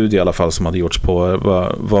sorts studie i alla fall som hade gjorts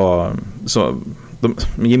på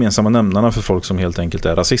de gemensamma nämnarna för folk som helt enkelt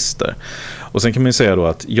är rasister. Och sen kan man ju säga då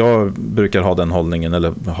att jag brukar ha den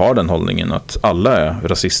hållningen att alla är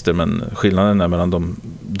rasister, men skillnaden är mellan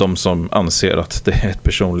de som anser att det är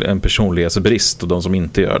en personlighetsbrist och de som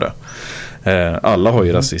inte gör det. Alla har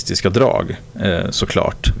ju rasistiska drag,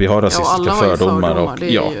 såklart. Vi har rasistiska fördomar och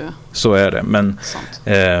så är det. Men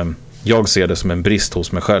jag ser det som en brist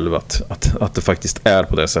hos mig själv att det faktiskt är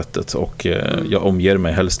på det sättet, och jag omger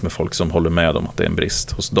mig helst med folk som håller med om att det är en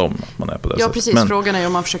brist hos dem att man är på det sättet. Ja, precis. Men frågan är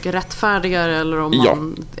om man försöker rättfärdiga eller om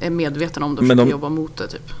man är medveten om det och försöker jobba mot det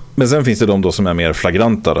typ. Men sen finns det de då som är mer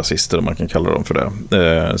flagranta rasister, om man kan kalla dem för det,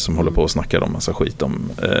 som håller på och snackar om massa skit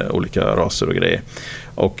om olika raser och grejer.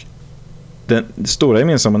 Och den stora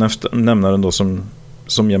gemensamma nämnaren då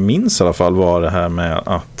som jag minns i alla fall var det här med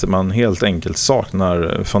att man helt enkelt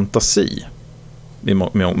saknar fantasi i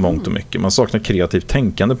mångt och mycket. Man saknar kreativt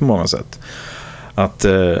tänkande på många sätt. Att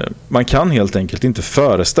man kan helt enkelt inte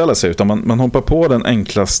föreställa sig, utan man hoppar på den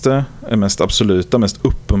enklaste, mest absoluta, mest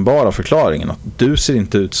uppenbara förklaringen att du ser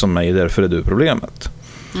inte ut som mig, därför är du problemet.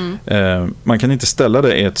 Man kan inte ställa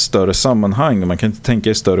det i ett större sammanhang, man kan inte tänka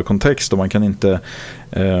i större kontext, och man kan inte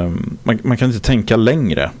tänka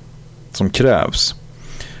längre som krävs.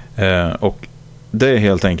 Och det är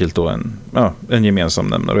helt enkelt då en gemensam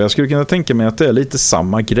nämnare. Och jag skulle kunna tänka mig att det är lite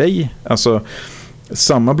samma grej. Alltså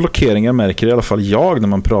samma blockeringar märker i alla fall jag när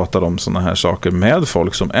man pratar om såna här saker med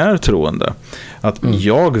folk som är troende. Att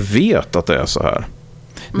jag vet att det är så här.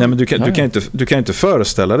 Nej, men du kan inte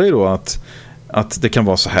föreställa dig då att det kan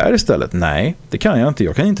vara så här istället. Nej, det kan jag inte.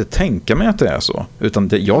 Jag kan inte tänka mig att det är så. Utan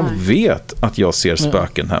jag vet att jag ser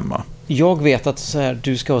spöken hemma. Jag vet att så här,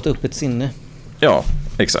 du ska ha ett öppet sinne. Ja,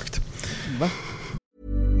 exakt. Va?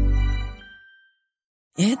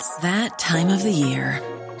 It's that time of the year.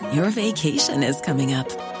 Your vacation is coming up.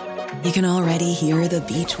 You can already hear the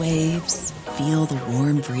beach waves, feel the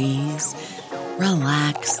warm breeze,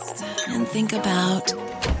 relax, and think about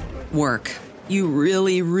work. You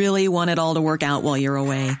really, really want it all to work out while you're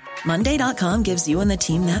away. Monday.com gives you and the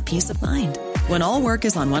team that peace of mind. When all work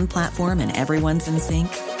is on one platform and everyone's in sync,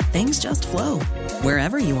 things just flow.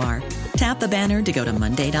 Wherever you are, tap the banner to go to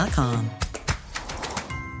Monday.com.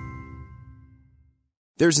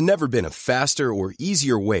 There's never been a faster or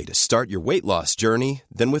easier way to start your weight loss journey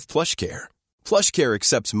than with PlushCare. PlushCare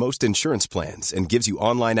accepts most insurance plans and gives you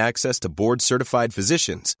online access to board-certified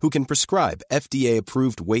physicians who can prescribe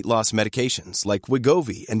FDA-approved weight loss medications like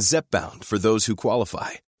Wegovy and Zepbound for those who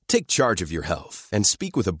qualify. Take charge of your health and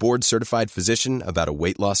speak with a board-certified physician about a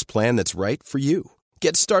weight loss plan that's right for you.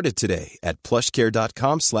 Get started today at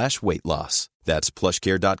plushcare.com/weightloss. That's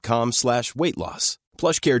plushcare.com/weightloss.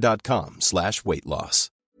 plushcare.com/weightloss.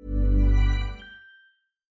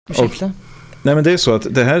 Ursäkta? Nej, men det är så att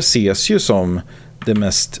det här ses ju som det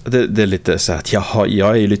mest, det är lite så att jag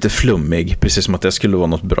är ju lite flummig, precis som att det skulle vara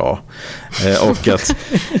något bra.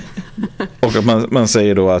 Och att man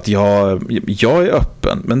säger då att jag är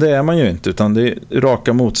öppen, men det är man ju inte, utan det är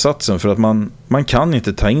raka motsatsen, för att man kan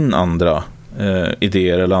inte ta in andra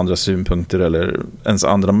idéer eller andra synpunkter eller ens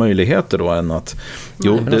andra möjligheter då än att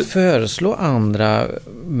men att föreslå andra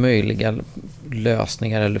möjliga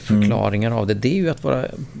lösningar eller förklaringar av det är ju att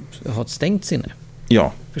ha ett stängt sinne.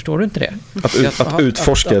 Ja. Förstår du inte det? Att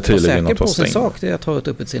utforska är tydligen att vara säker på sin sak, det är att ha ett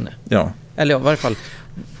öppet sinne. Ja. Eller i varje fall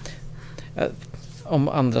om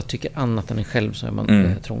andra tycker annat än en själv, så är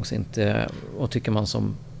man trångsint, och tycker man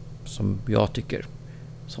som jag tycker,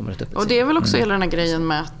 som ett öppet sinne. Och det är väl också hela den här grejen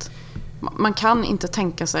med att man kan inte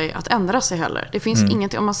tänka sig att ändra sig heller. Det finns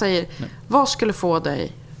ingenting, om man säger vad skulle få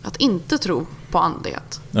dig att inte tro på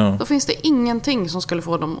andlighet, då finns det ingenting som skulle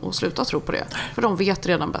få dem att sluta tro på det, för de vet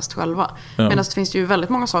redan bäst själva. Medan det finns ju väldigt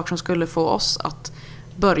många saker som skulle få oss att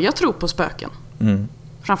börja tro på spöken.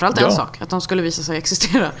 Framförallt en sak, att de skulle visa sig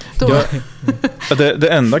existera.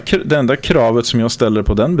 Det enda kravet som jag ställer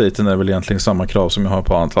på den biten är väl egentligen samma krav som jag har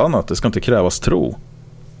på allt annat. Det ska inte krävas tro.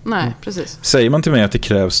 Nej, precis. Säger man till mig att det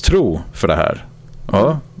krävs tro för det här,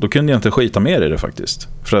 då kunde jag inte skita mer i det faktiskt.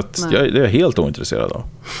 För att det är jag helt ointresserad av.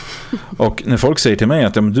 Och när folk säger till mig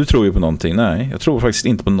att du tror ju på någonting, nej, jag tror faktiskt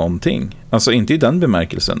inte på någonting. Alltså inte i den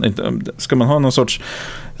bemärkelsen. Ska man ha någon sorts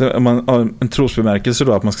en trosbemärkelse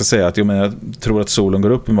då, att man ska säga att jag tror att solen går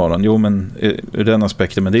upp imorgon. Jo, men ur den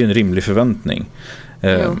aspekten, men det är ju en rimlig förväntning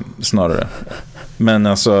snarare. Men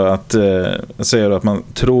alltså att säga att man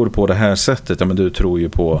tror på det här sättet, men du tror ju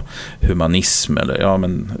på humanism, eller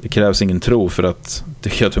men det krävs ingen tro för att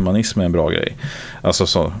tycka att humanism är en bra grej. Alltså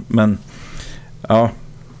så, men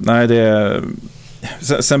nej,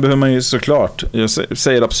 sen behöver man ju såklart, jag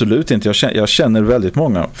säger absolut inte, jag känner väldigt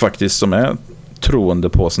många faktiskt som är troende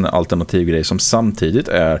på såna alternativ grejer, som samtidigt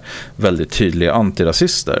är väldigt tydliga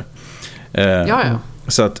antirasister.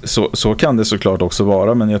 Så att så kan det såklart också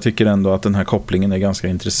vara, men jag tycker ändå att den här kopplingen är ganska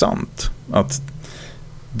intressant. Att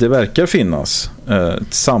det verkar finnas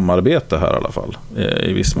ett samarbete här i alla fall,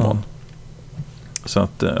 i viss mån. Så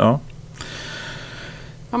att, Ja,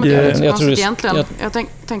 men det är jag tror egentligen. Jag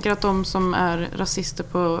tänker att de som är rasister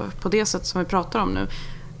på det sätt som vi pratar om nu,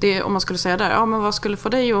 det, om man skulle säga där, men vad skulle få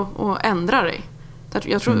dig att ändra dig?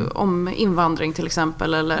 Jag tror om invandring till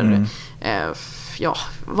exempel, eller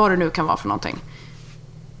vad det nu kan vara för någonting.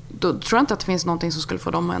 Då tror jag inte att det finns någonting som skulle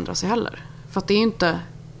få dem att ändra sig heller. För att det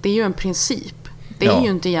är ju en princip. Det är ju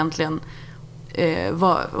inte egentligen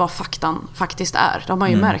vad faktan faktiskt är. De har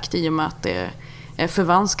ju märkt i och med att det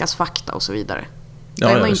förvanskas fakta och så vidare. Då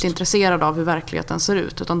är man inte intresserad av hur verkligheten ser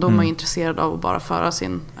ut, utan då är man intresserad av att bara föra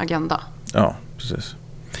sin agenda. Ja, precis.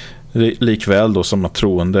 Likväl då som att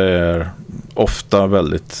troende är ofta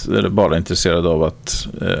bara intresserade av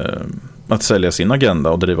att sälja sin agenda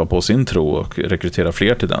och driva på sin tro och rekrytera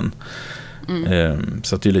fler till den.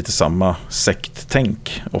 Så att det är lite samma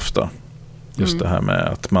sekttänk ofta. Just det här med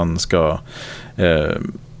att man ska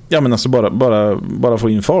men alltså bara få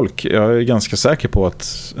in folk. Jag är ganska säker på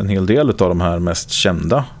att en hel del av de här mest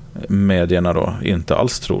kända medierna då inte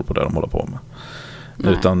alls tror på det de håller på med.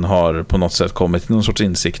 Nej. Utan har på något sätt kommit till någon sorts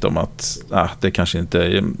insikt om att det kanske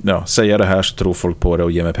inte, säga det här så tror folk på det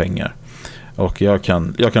och ger mig pengar. Och jag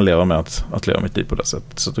kan leva med att leva mitt liv på det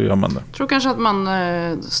sättet, så då gör man det. Jag tror kanske att man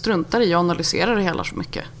struntar i att analysera det hela så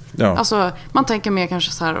mycket. Ja. Alltså, man tänker mer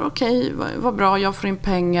kanske så här: okej, vad bra, jag får in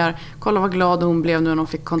pengar. Kolla vad glad hon blev nu när hon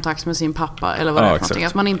fick kontakt med sin pappa. Eller vad det är för någonting.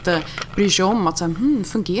 Att man inte bryr sig om att så här,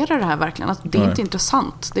 fungerar det här verkligen? Att det är inte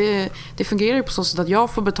intressant. Det fungerar ju på så sätt att jag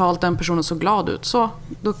får betalt, den personen så glad ut. Så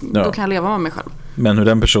då kan jag leva med mig själv. Men hur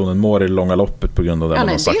den personen mår i det långa loppet på grund av det man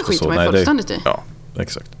har sagt och så. Det skiter man ju fullständigt i. Ja,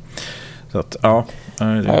 exakt. Så att,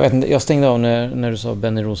 jag vet inte, jag stängde av när du sa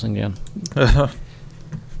Benny Rosengren.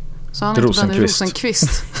 Så han är inte Benny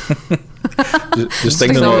Rosenqvist. du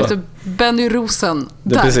stängde av efter Benny Rosen.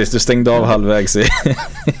 Precis, du stängde av halvvägs i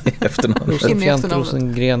efternamnet. Rosenfjant,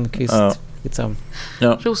 Rosengren, Kvist.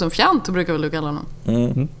 Ja. Rosenfjant brukar väl du kalla honom.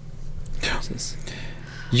 Precis.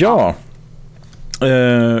 Ja.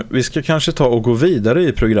 Vi ska kanske ta och gå vidare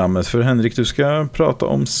i programmet, för Henrik, du ska prata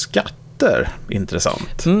om skatt.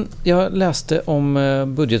 Intressant. Jag läste om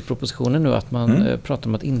budgetpropositionen nu, att man pratar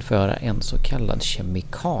om att införa en så kallad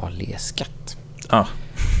kemikalieskatt.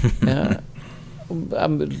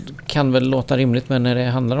 Kan väl låta rimligt, men när det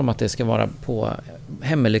handlar om att det ska vara på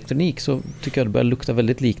hemelektronik så tycker jag det börjar lukta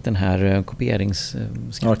väldigt likt den här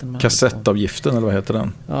kopieringsskatten. Kassettavgiften, eller vad heter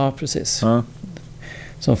den? Ja, precis.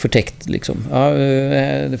 Som förtäckt liksom.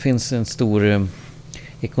 Det finns en stor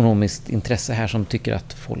ekonomiskt intresse här som tycker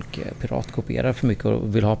att folk piratkopierar för mycket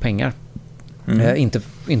och vill ha pengar.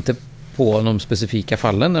 Inte på de specifika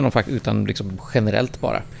fallen utan liksom generellt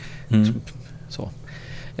bara. Så.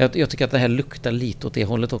 Jag tycker att det här luktar lite åt det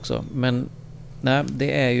hållet också. Men nej,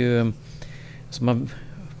 det är ju...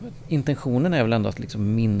 intentionen är väl ändå att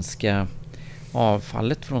liksom minska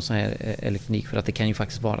avfallet från sån här elektronik, för att det kan ju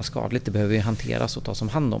faktiskt vara skadligt. Det behöver ju hanteras och tas om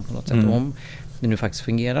hand om på något sätt. Om det nu faktiskt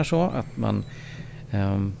fungerar så att man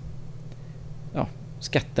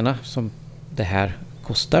skatterna som det här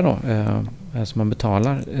kostar då, som man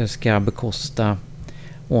betalar, ska bekosta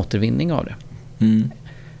återvinning av det.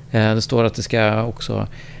 Det står att det ska också,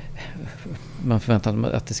 man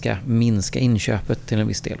förväntar att det ska minska inköpet till en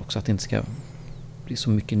viss del också, att det inte ska bli så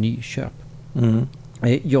mycket nyköp.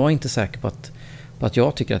 Jag är inte säker på att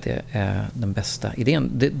jag tycker att det är den bästa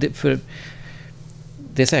idén. För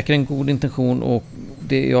det är säkert en god intention, och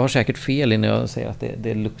jag har säkert fel när jag säger att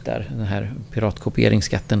det luktar den här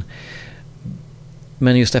piratkopieringsskatten.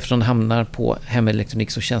 Men just eftersom det hamnar på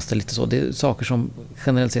hemelektronik så känns det lite så. Det är saker som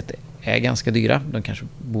generellt sett är ganska dyra. De kanske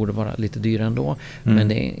borde vara lite dyra ändå. Men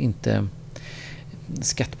det är inte...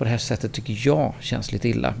 Skatt på det här sättet tycker jag känns lite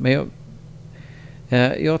illa. Men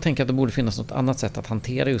jag tänker att det borde finnas något annat sätt att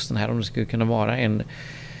hantera just den här. Om det skulle kunna vara en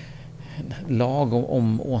lag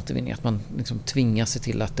om återvinning. Att man liksom tvingas se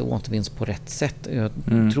till att det återvinns på rätt sätt. Jag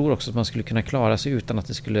tror också att man skulle kunna klara sig utan att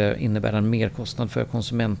det skulle innebära en merkostnad för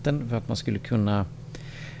konsumenten. För att man skulle kunna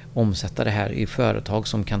omsätta det här i företag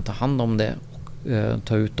som kan ta hand om det och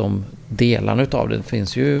ta ut de delarna utav det. Det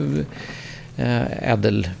finns ju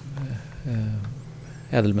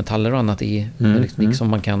ädelmetaller och annat i elektronik som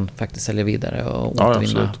man kan faktiskt sälja vidare och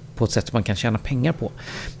återvinna på ett sätt som man kan tjäna pengar på.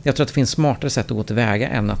 Jag tror att det finns smartare sätt att gå tillväga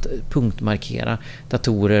än att punktmarkera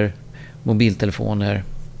datorer, mobiltelefoner,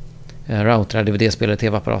 routrar, DVD-spelare,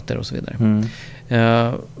 tv-apparater och så vidare.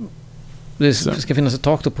 Det ska finnas ett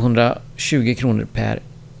tak då på 120 kronor per...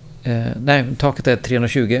 taket är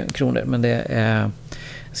 320 kronor, men det är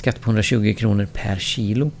skatt på 120 kronor per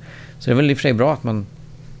kilo. Så det är väl i och för sig bra att man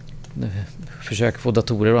försöker få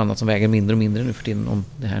datorer och annat som väger mindre och mindre nu för tiden, om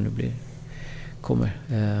det här nu kommer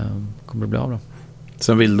att bli av då.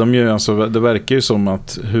 Sen vill de ju, alltså det verkar ju som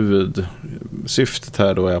att huvudsyftet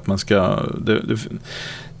här då är att man ska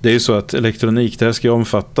det är ju så att elektronik, det här ska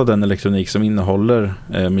omfatta den elektronik som innehåller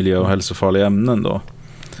miljö- och hälsofarliga ämnen då.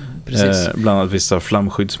 Bland annat vissa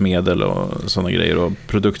flamskyddsmedel och sådana grejer, och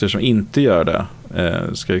produkter som inte gör det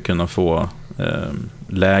ska ju kunna få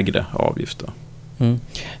lägre avgifter.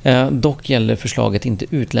 Dock gäller förslaget inte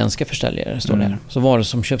utländska försäljare, står det här. Så varor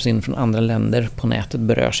som köps in från andra länder på nätet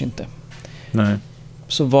berörs inte. Nej.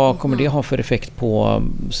 Så vad kommer det ha för effekt på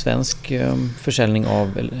svensk försäljning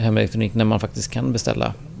av hemelektronik när man faktiskt kan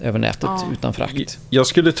beställa över nätet utan frakt? Jag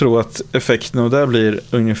skulle tro att effekten av det blir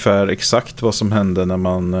ungefär exakt vad som hände när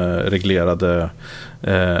man reglerade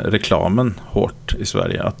reklamen hårt i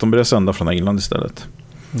Sverige. Att de började sända från England istället.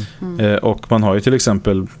 Och man har ju till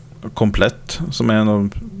exempel Komplett, som är en av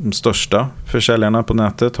de största försäljarna på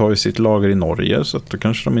nätet, har ju sitt lager i Norge, så att då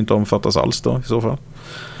kanske de inte omfattas alls då i så fall.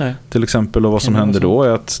 Nej. Till exempel, och vad som händer då är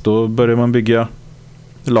att då börjar man bygga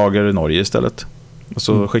lager i Norge istället. Och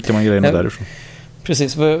så skickar man grejerna därifrån.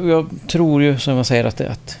 Precis, jag tror ju som jag säger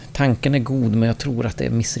att tanken är god, men jag tror att det är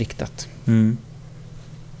missriktat.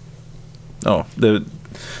 Ja,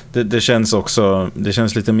 det känns också, det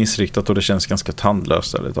känns lite missriktat och det känns ganska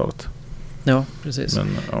tandlöst ärligt talat. Ja, precis. Men,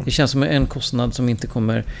 det känns som en kostnad som inte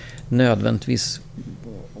kommer nödvändigtvis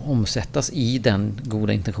omsättas i den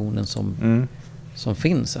goda intentionen som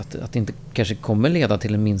finns. Att det inte kanske kommer leda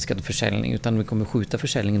till en minskad försäljning, utan vi kommer skjuta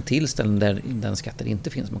försäljningen till ställen där den skatten inte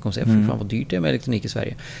finns. Man kommer säga, fan vad dyrt det är med elektronik i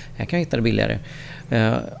Sverige. Här kan jag hitta det billigare.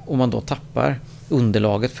 Och man då tappar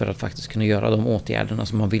underlaget för att faktiskt kunna göra de åtgärderna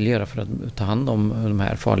som man vill göra för att ta hand om de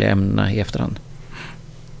här farliga ämnena i efterhand.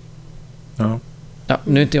 Ja,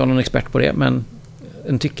 nu är inte jag någon expert på det, men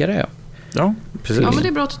en tyckare är jag. Ja, precis. Ja, men det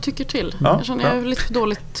är bra att du tycker till. Jag känner jag är lite för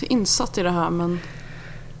dåligt insatt i det här, men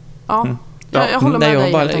jag håller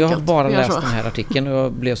med dig. Jag har bara läst den här artikeln och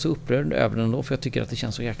jag blev så upprörd över den då, för jag tycker att det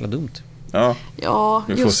känns så jäkla dumt. Ja,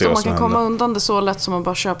 just om man kan komma undan det så lätt som att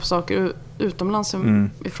bara köpa saker utomlands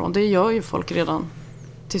ifrån. Det gör ju folk redan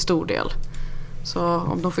till stor del. Så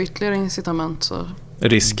om de får ytterligare incitament så...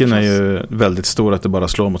 Risken är ju väldigt stor att det bara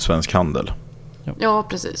slår mot svensk handel. Ja,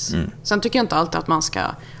 precis. Sen tycker jag inte alltid att man ska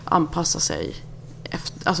anpassa sig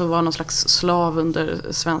alltså vara någon slags slav under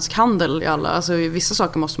svensk handel i alla. Alltså vissa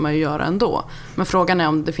saker måste man ju göra ändå. Men frågan är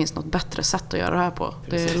om det finns något bättre sätt att göra det här på.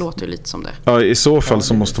 Det låter ju lite som det. Ja, i så fall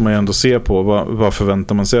så måste man ju ändå se på vad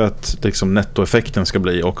förväntar man sig att liksom nettoeffekten ska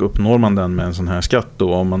bli, och uppnår man den med en sån här skatt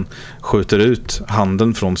då. Om man skjuter ut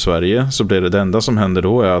handeln från Sverige så blir det enda som händer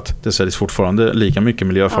då är att det säljs fortfarande lika mycket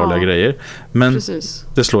miljöfarliga grejer. Men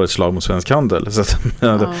det slår ett slag mot svensk handel. Så att,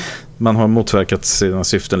 man har motverkat sina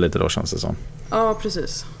syften lite då, känns det som. Ja,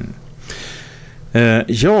 precis.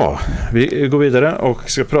 Ja, vi går vidare och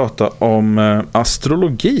ska prata om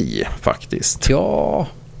astrologi faktiskt. Ja,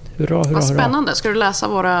 hurra. Vad spännande. Ska du läsa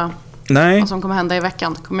vad som kommer hända i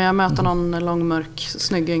veckan? Kommer jag möta någon långmörk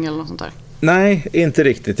snygging eller något sånt där? Nej, inte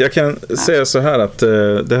riktigt. Jag kan säga så här att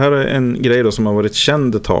det här är en grej då som har varit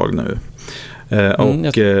känd ett tag nu.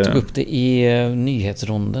 Jag tog upp det i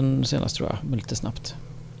nyhetsronden senast, tror jag, lite snabbt.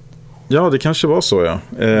 Ja, det kanske var så, ja.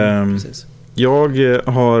 Precis. Jag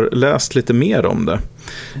har läst lite mer om det.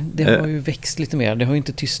 Det har ju växt lite mer. Det har ju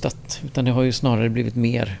inte tystat, utan det har ju snarare blivit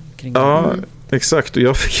mer kring det. Exakt. Och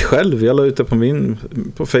jag fick själv, jag la ut det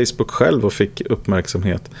på Facebook själv och fick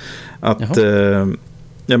uppmärksamhet. Att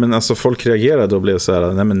alltså folk reagerade och blev så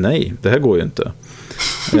här, nej, det här går ju inte.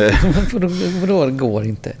 Vadå går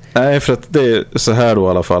inte? Nej, för att det är så här då i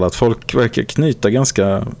alla fall, att folk verkar knyta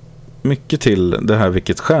ganska mycket till det här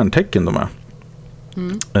vilket stjärntecken de är.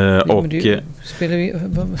 Och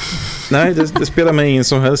nej, det spelar mig ingen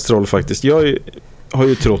som helst roll faktiskt. Jag har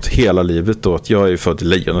ju trott hela livet då att jag är född i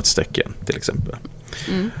lejonets tecken till exempel.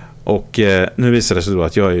 Och nu visar det sig då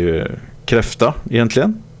att jag är ju kräfta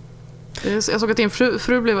egentligen. Jag såg att din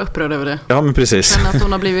fru blev upprörd över det. Ja, men precis. Men att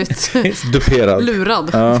hon har blivit lurad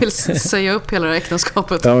till att säga upp hela det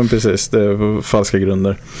äktenskapet. Ja, men precis. Det är falska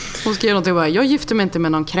grunder. Hon skrev någonting bara, jag gifter mig inte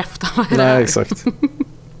med någon kräfta. Nej, exakt.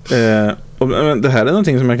 Men det här är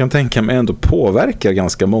någonting som jag kan tänka mig ändå påverkar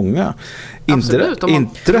ganska många. Absolut,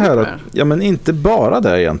 inte det här att, ja, men inte bara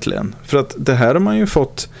det egentligen. För att det här har man ju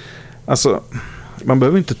fått, alltså man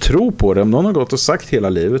behöver inte tro på det. Om någon har gått och sagt hela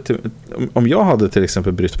livet, om jag hade till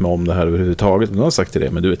exempel brytt mig om det här överhuvudtaget, om någon har sagt till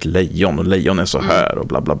det, men du är ett lejon och lejon är så här och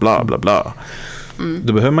bla bla bla bla bla.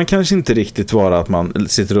 Då behöver man kanske inte riktigt vara att man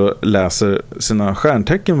sitter och läser sina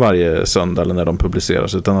stjärntecken varje söndag eller när de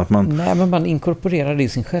publiceras, utan att man... Nej, men man inkorporerar det i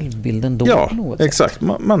sin självbild ändå. Ja, exakt.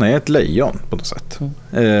 Man är ett lejon på något sätt.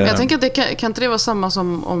 Jag tänker att det kan inte det vara samma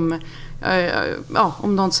som om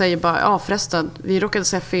någon säger bara, förresten, vi råkade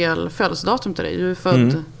säga fel födelsedatum till dig. Du är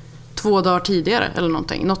född 2 dagar tidigare eller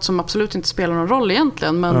någonting. Något som absolut inte spelar någon roll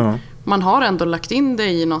egentligen, men man har ändå lagt in det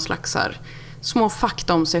i någon slags här små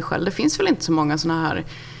fakta om sig själv. Det finns väl inte så många såna här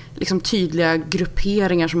liksom tydliga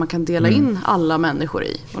grupperingar som man kan dela in alla människor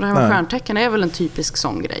i. Och det här med stjärntecken är väl en typisk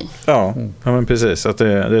sån grej. Ja, men precis. Att det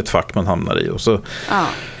är ett fack man hamnar i. Och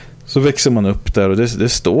så växer man upp där, och det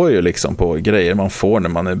står ju liksom på grejer man får när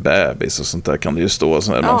man är bebis och sånt där, kan det ju stå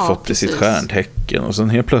så när man fått i sitt stjärntecken. Och sen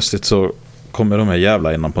helt plötsligt så kommer de här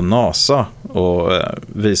jävla innan på NASA och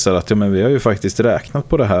visar att men vi har ju faktiskt räknat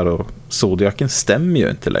på det här, och zodiaken stämmer ju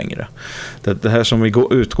inte längre. Det här som vi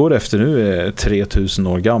utgår efter nu är 3000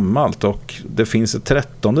 år gammalt, och det finns ett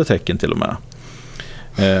 13:e tecken till och med.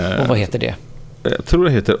 Och vad heter det? Jag tror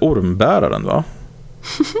det heter ormbäraren, va?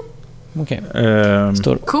 Okej.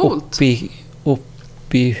 Står coolt.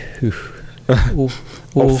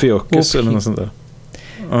 Ophiuchus eller något sånt där.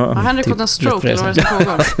 Har Henrik fått en stroke eller vad det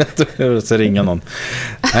pågår? Jag ska ringa någon.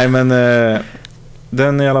 Nej, men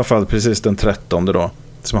den är i alla fall precis den 13:e då,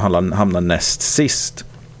 som hamnar näst sist.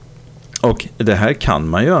 Och det här kan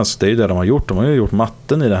man ju, alltså det är ju det de har gjort. De har ju gjort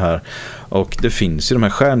matten i det här. Och det finns ju, de här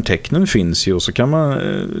stjärntecknen finns ju, och så kan man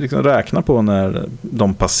liksom räkna på när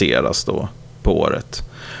de passeras då på året.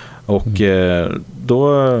 Och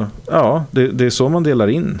då, det är så man delar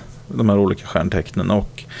in de här olika stjärntecknen.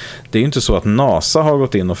 Och det är ju inte så att NASA har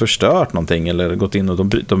gått in och förstört någonting, eller gått in och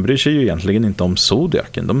de bryr sig ju egentligen inte om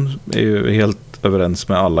zodiaken. De är ju helt överens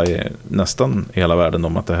med alla i nästan hela världen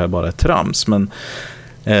om att det här bara är trams. Men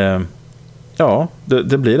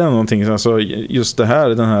det blir ändå någonting, alltså just det här,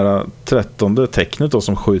 den här 13:e tecknet då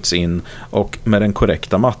som skjuts in, och med den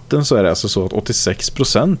korrekta matten så är det alltså så att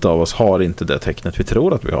 86% av oss har inte det tecknet vi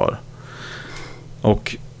tror att vi har.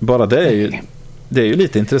 Och bara det är ju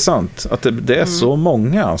lite intressant att det är så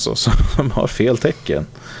många alltså som har fel tecken.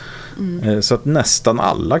 Så att nästan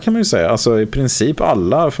alla, kan man ju säga, alltså i princip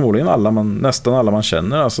alla, förmodligen nästan alla man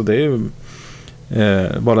känner, alltså det är ju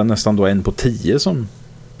bara nästan då 1 på 10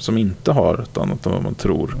 som inte har ett annat än vad man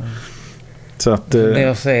tror. Så att det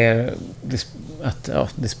jag säger att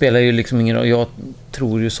det spelar ju liksom ingen roll. Jag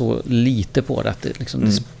tror ju så lite på det, att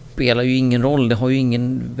det spelar ju ingen roll. Det har ju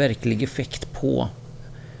ingen verklig effekt på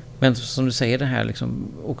Men som du säger det här liksom,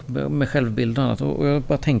 och med självbild och annat. Och jag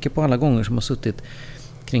bara tänker på alla gånger som har suttit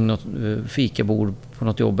kring något fikabord på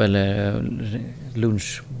något jobb eller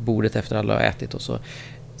lunchbordet efter alla har ätit och så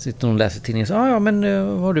sitter de och läser tidningen så men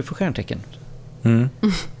vad har du för stjärntecken?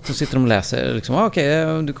 Så sitter de och läser liksom,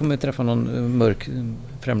 okej, du kommer träffa någon mörk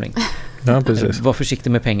främling. Ja, precis. Var försiktig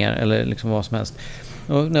med pengar eller liksom vad som helst.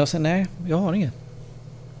 Och när jag säger nej, jag har inget.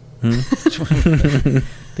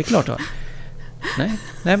 Det är klart då.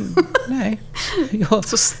 Nej. Jag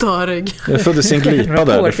så störig. Jag föddes i en glipa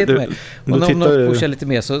där. Och när de pushar lite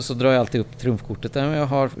mer så drar jag alltid upp trumfkortet. Jag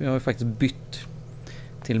har faktiskt bytt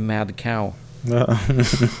till Mad Cow. Ja.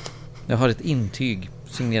 Jag har ett intyg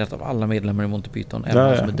signerat av alla medlemmar i Monty Python,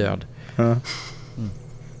 även de som är död. Ja.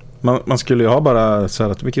 Man skulle ju ha bara så här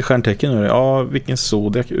att vilket stjärntecken är det? Ja, vilken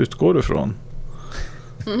zodiac utgår du från?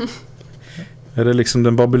 Är det liksom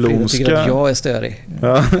den babylonska? Jag tycker att jag är störig.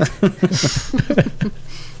 Ja.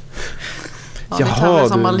 Vi tävlar i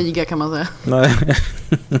samma liga kan man säga. Nej.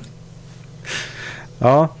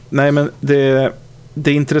 Ja, nej men det är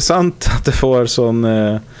intressant att det får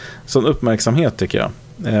sån uppmärksamhet tycker jag.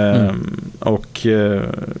 Och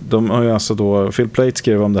de har ju alltså då Phil Plait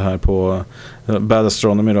skrev om det här på Bad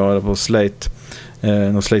Astronomy då, eller på Slate.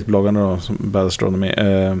 Slate-bloggarna då, Bad Astronomy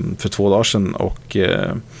för 2 dagar sedan och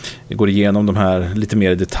går igenom de här lite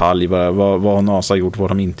mer i detalj vad har NASA gjort, vad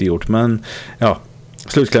har de inte gjort, men ja,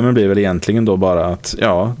 slutklämmen blir väl egentligen då bara att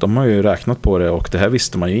de har ju räknat på det och det här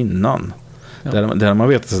visste man ju innan. Det har man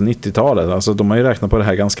vetat sedan 90-talet, alltså de har ju räknat på det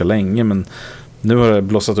här ganska länge, men nu har det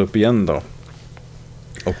blossat upp igen då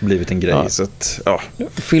och blivit en grej. Så att,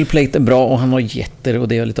 Phil Plait är bra och han har jätter och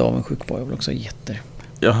det är jag lite avundsjuk på. Jag vill också ha jätter.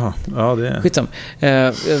 Jaha, ja det är... Skitsam. Det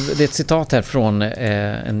är ett citat här från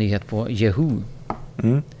en nyhet på Yahoo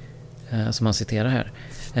som han citerar här.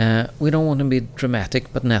 We don't want to be dramatic,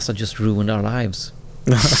 but NASA just ruined our lives.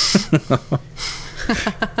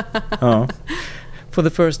 Ja. For the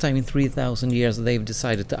first time in 3,000 years they've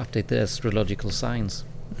decided to update the astrological signs.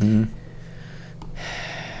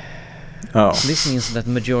 Oh. This means that the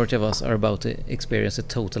majority of us are about to experience a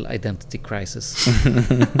total identity crisis.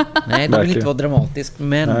 Nej, det vill inte vara dramatiskt,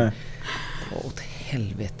 men åt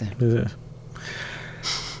helvete.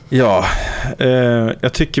 Ja,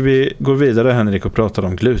 jag tycker vi går vidare, Henrik, och pratar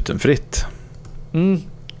om glutenfritt.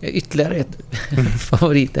 Ytterligare ett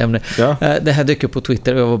favoritämne. Ja. Det här dök upp på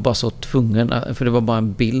Twitter och jag var bara så tvungen, för det var bara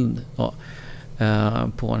en bild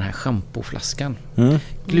på den här schampoflaskan.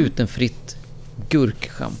 Glutenfritt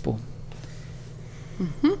gurkschampo.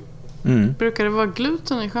 Brukar det vara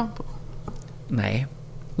gluten i shampoo? Nej,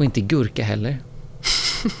 och inte gurka heller.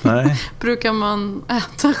 Nej. Brukar man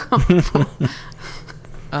äta shampoo?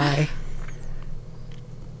 Nej.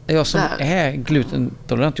 Jag som är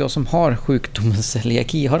glutentolerant, jag som har sjukdomen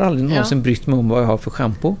celiaki, har aldrig någonsin brytt mig om vad jag har för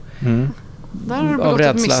shampoo. Där har du av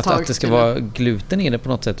rädsla misstag, att det ska vara gluten i det på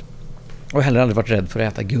något sätt. Och jag har heller aldrig varit rädd för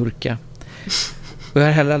att äta gurka. Och jag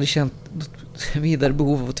har heller aldrig känt vidare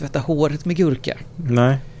behov av att tvätta håret med gurka.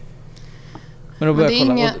 Nej. Men det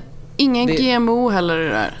är ingen GMO heller det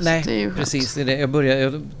där. Nej, det är ju precis. Det är det.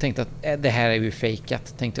 Jag tänkte att det här är ju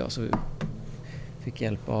fejkat, tänkte jag. Så fick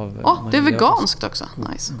hjälp av... det är veganskt också.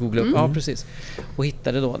 Nice. Googla upp. Ja, precis. Och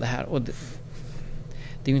hittade då det här. Och det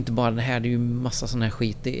är ju inte bara det här, det är ju massa sån här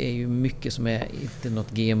skit. Det är ju mycket som är inte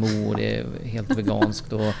något GMO, det är helt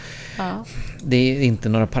veganskt och det är inte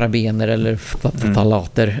några parabener eller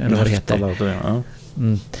ftalater eller vad det heter.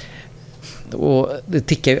 Och det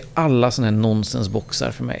tickar ju alla såna här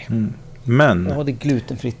nonsensboxar för mig. Men det är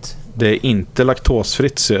glutenfritt. Det är inte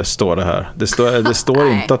laktosfritt, så står det här. Det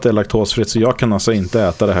står inte att det är laktosfritt, så jag kan alltså inte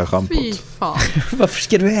äta det här schampot. Fy fan. Varför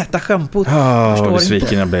ska du äta schampot? Vad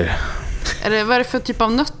besviken jag blir. Vad är det för typ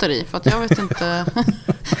av nötter i? För att jag vet inte.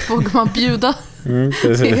 Vågar man bjuda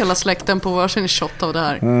hela släkten på varsin shot av det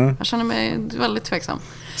här? Jag känner mig väldigt tveksam.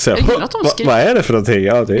 Vad är det för någonting?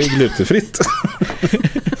 Ja, det är glutenfritt.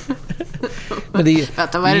 Men det är,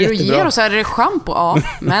 vänta, vad är det du ger oss? Är det shampoo? Ja,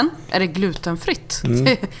 men är det glutenfritt?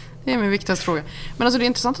 Det är min viktigaste fråga. Men alltså det är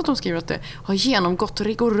intressant att de skriver att det har genomgått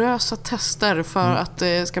rigorösa tester för att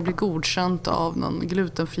det ska bli godkänt av någon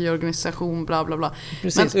glutenfri organisation, bla bla bla.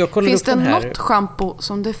 Precis, men finns det något shampoo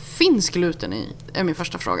som det finns gluten i? Är min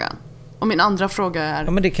första fråga. Och min andra fråga är...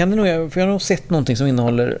 Ja, men det kan det nog, för jag har nog sett någonting som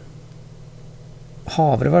innehåller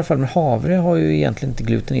havre i varje fall. Men havre har ju egentligen inte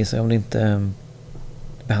gluten i sig om det inte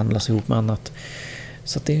behandlas ihop med annat.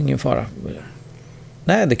 Så att det är ingen fara.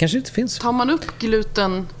 Nej, det kanske inte finns. Tar man upp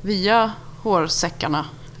gluten via hårsäckarna?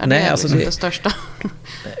 Nej, alltså det största?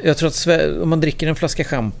 Jag tror att om man dricker en flaska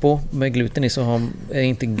shampoo med gluten i så är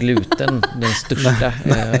inte gluten den största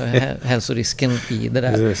hälsorisken i det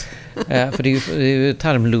där. För det är ju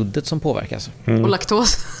tarmluddet som påverkas. Och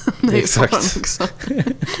laktos. Det är exakt. Också.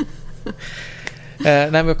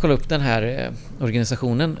 När vi kollar upp den här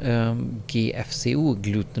organisationen GFCO,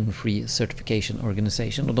 Gluten Free Certification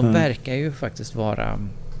Organization, och de verkar ju faktiskt vara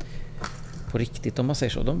på riktigt, om man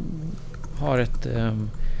säger så. De har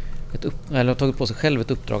har tagit på sig själv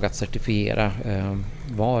ett uppdrag att certifiera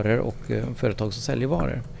varor och företag som säljer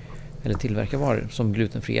varor eller tillverkar varor som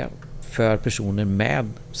glutenfria för personer med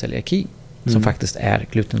celiaki som faktiskt är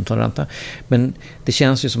glutenintoleranta. Men det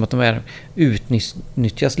känns ju som att de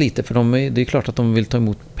utnyttjas lite, för det är klart att de vill ta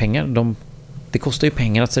emot pengar. Det kostar ju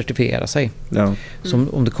pengar att certifiera sig. Ja. Som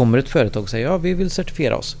om det kommer ett företag och säger ja, vi vill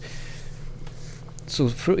certifiera oss, så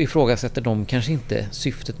ifrågasätter de kanske inte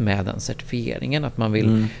syftet med den certifieringen, att man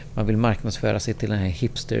vill marknadsföra sig till den här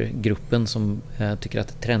hipstergruppen som tycker att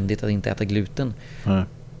det är trendigt att inte äta gluten.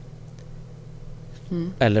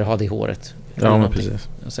 Eller ha det i håret. Ja, men precis.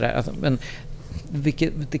 Sådär. Men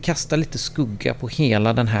det kastar lite skugga på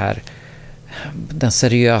hela den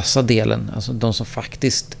seriösa delen, alltså de som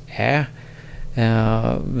faktiskt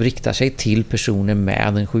riktar sig till personer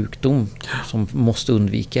med en sjukdom som måste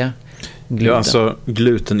undvika gluten. Ja, alltså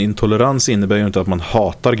glutenintolerans innebär ju inte att man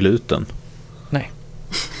hatar gluten. Nej.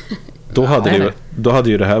 Då hade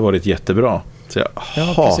ju det här varit jättebra. Så jag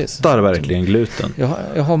hatar verkligen gluten.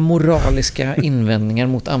 Jag har moraliska invändningar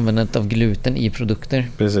mot användandet av gluten i produkter.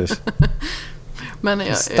 Precis. Men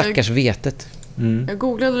stackars vetet. Jag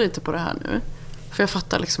googlade lite på det här nu, för jag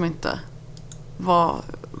fattar liksom inte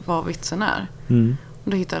vad vitsen är.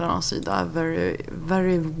 Och då hittade jag en sida,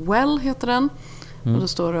 Very Well heter den. Och då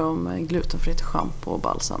står det om glutenfritt shampoo och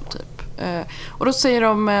balsam typ. Och då säger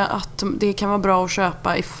de att det kan vara bra att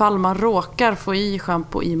köpa ifall man råkar få i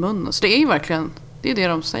shampoo i munnen. Så det är ju verkligen, det är det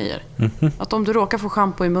de säger. Att om du råkar få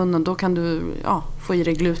shampoo i munnen, då kan du få i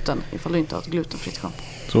dig gluten ifall du inte har ett glutenfritt shampoo.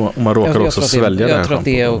 Så om man råkar också svälja det här. Jag tror att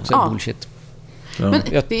det är också bullshit. Ja. Men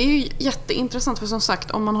det är ju jätteintressant, för som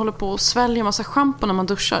sagt, om man håller på och sväljer massa shampoo när man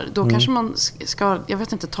duschar, då kanske man ska, jag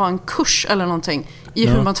vet inte, ta en kurs eller någonting i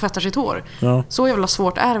hur man tvättar sitt hår. Så jävla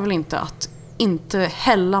svårt är det väl inte att inte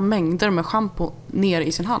hälla mängder med shampoo ner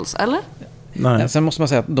i sin hals, eller? Nej. Sen måste man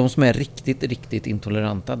säga att de som är riktigt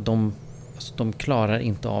intoleranta, de klarar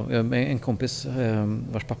inte av. En kompis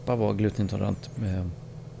vars pappa var glutenintolerant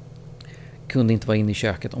kunde inte vara inne i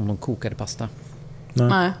köket om de kokade pasta.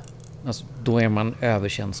 Nej. Alltså, då är man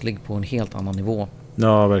överkänslig på en helt annan nivå.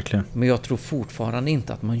 Ja, verkligen. Men jag tror fortfarande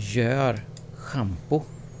inte att man gör shampoo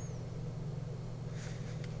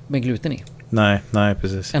med gluten i. Nej,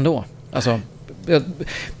 precis. Ändå. Alltså,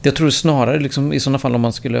 jag tror snarare liksom, i sådana fall om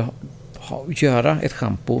man skulle göra ett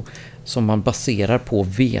shampoo som man baserar på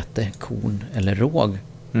vete, korn eller råg.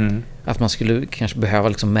 Att man skulle kanske behöva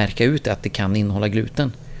liksom märka ut att det kan innehålla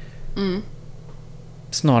gluten.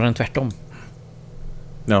 Snarare än tvärtom.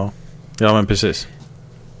 Ja, men precis.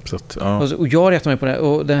 Så att, ja. Och jag rättar mig på det.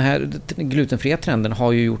 Och den här glutenfria trenden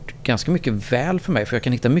har ju gjort ganska mycket väl för mig. För jag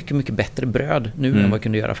kan hitta mycket bättre bröd nu än vad jag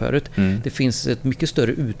kunde göra förut. Det finns ett mycket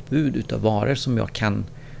större utbud utav varor som jag kan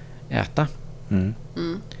äta.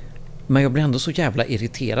 Men jag blir ändå så jävla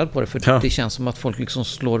irriterad på det. För det känns som att folk liksom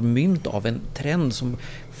slår mynt av en trend som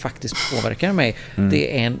faktiskt påverkar mig.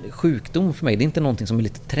 Det är en sjukdom för mig. Det är inte någonting som är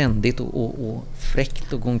lite trendigt och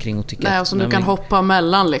fräckt och gå omkring och tycka. Nej, och som du kan hoppa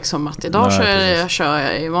mellan liksom, att idag kör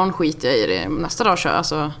jag, imorgon skiter jag i det, nästa dag kör jag.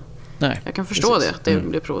 Alltså, jag kan förstå det, att det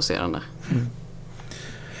blir provocerande.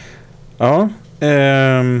 Ja.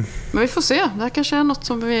 Men vi får se. Det här kanske är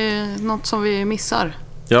något som vi missar.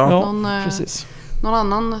 Ja, precis. Någon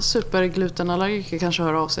annan superglutenallergiker kanske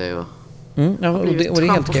hör av sig och och det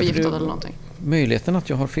är helt förgiftad eller någonting. Möjligheten att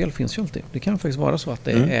jag har fel finns ju inte. Det kan faktiskt vara så att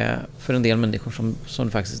det är för en del människor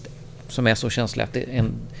som är så känsliga att det är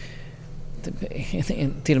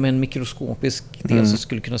till och med en mikroskopisk del som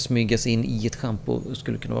skulle kunna smyga sig in i ett shampoo och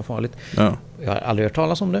skulle kunna vara farligt. Jag har aldrig hört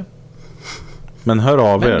talas om det. Men hör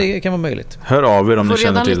av er. Men det kan vara möjligt. Hör av er om ni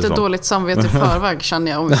känner till det. Får redan lite dåligt samvete i förväg,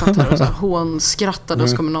 känner jag, om vi satt här och så här, hon skrattade och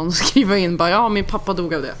så kommer någon skriva in bara, ja, min pappa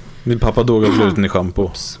dog av det. Min pappa dog av gluten i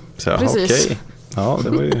shampoo. Så precis. Okej. Ja, det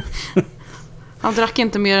var ju... Han drack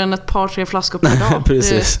inte mer än 2-3 flaskor per dag.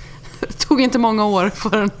 Precis. Det tog inte många år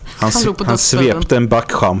förrän han låg på dödsbädden. Han svepte en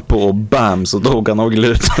backschampo och bam, så dog han av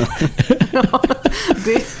gluten. Ja,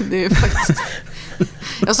 det är faktiskt...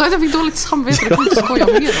 Jag sa att jag fick dåligt samvete, det kan inte skoja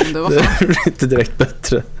mer om det. Det är inte direkt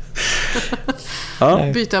bättre.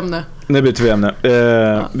 Byt ämne. Nu byter vi ämne.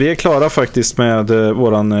 Vi är klara faktiskt med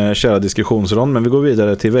våran kära diskussionsrond, men vi går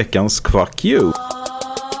vidare till veckans Quack You.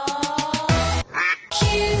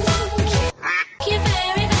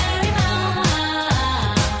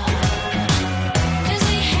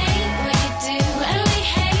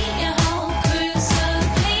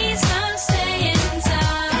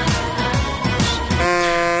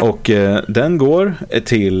 Och den går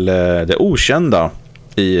till Det okända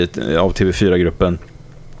av TV4-gruppen.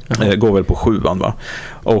 Går väl på 7:an, va?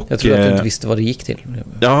 Och, jag tror att du inte visste vad det gick till.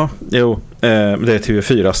 Ja, jo. Det är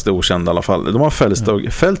TV4s Det okända i alla fall. De har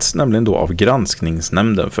fällts nämligen då av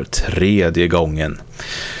granskningsnämnden för 3:e gången.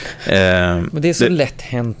 Men det är så lätt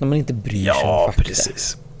hänt när man inte bryr sig om fakta.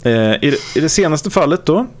 Precis. I det senaste fallet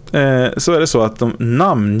då så är det så att de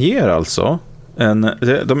namnger alltså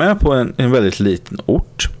de är på en väldigt liten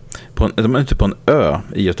ort. De är ute på en ö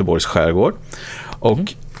i Göteborgs skärgård.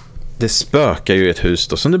 Och det spökar ju ett hus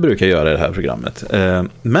då, som det brukar göra i det här programmet.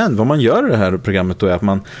 Men vad man gör i det här programmet då är att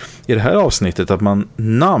man i det här avsnittet att man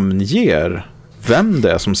namnger vem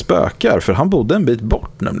det är som spökar, för han bodde en bit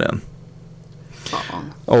bort nämligen.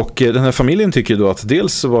 Och den här familjen tycker då att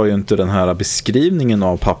dels så var ju inte den här beskrivningen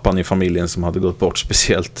av pappan i familjen som hade gått bort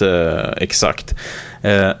speciellt exakt.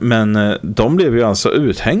 Men de blev ju alltså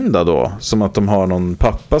uthängda då, som att de har någon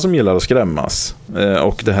pappa som gillar att skrämmas.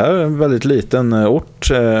 Och det här är en väldigt liten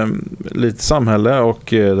ort, litet samhälle, och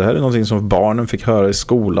det här är någonting som barnen fick höra i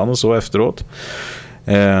skolan och så efteråt.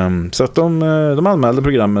 Så att de anmälde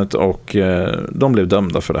programmet och de blev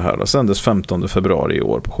dömda för det här. Det sändes 15 februari i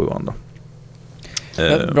år på 7:an då.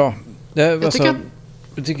 Bra. Det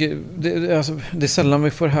är sällan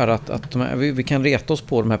vi får höra att vi kan reta oss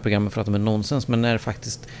på de här programmen för att de är nonsens, men när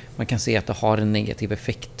faktiskt man kan se att det har en negativ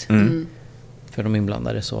effekt för de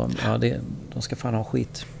inblandade, så de ska fan ha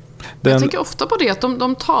skit. Jag tänker ofta på det att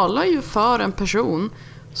de talar ju för en person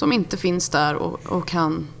som inte finns där och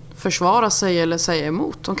kan försvara sig eller säga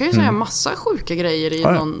emot. De kan ju säga massa sjuka grejer i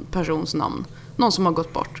någon persons namn, någon som har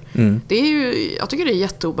gått bort. Det är ju, jag tycker det är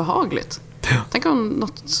jätteobehagligt. Tänk om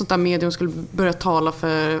något sånt där medium skulle börja tala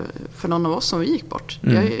för någon av oss som vi gick bort.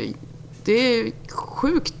 Det är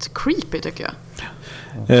sjukt creepy, tycker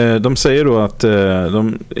jag. De säger då att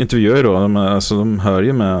de intervjuar då, de hör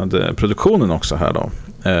ju med produktionen också här då,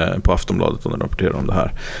 på Aftonbladet, och de rapporterar om det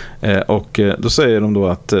här. Och då säger de då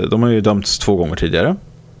att de har ju dömts 2 gånger tidigare.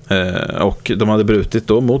 Och de hade brutit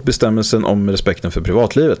då mot bestämmelsen om respekten för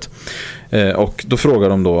privatlivet. Och då frågar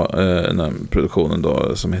de då produktionen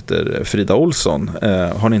då, som heter Frida Olsson,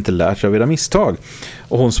 har ni inte lärt er av era misstag?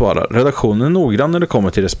 Och hon svarar: redaktionen är noggrann när det kommer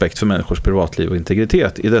till respekt för människors privatliv och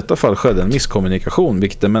integritet. I detta fall skedde en misskommunikation,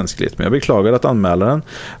 vilket är mänskligt, men jag beklagar att anmälaren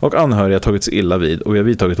och anhöriga tagits illa vid, och vi har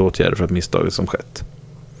vidtagit åtgärder för att misstaget som skett.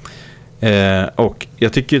 Och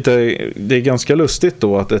jag tycker att det är ganska lustigt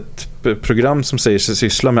då att ett program som säger sig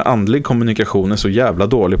syssla med andlig kommunikation är så jävla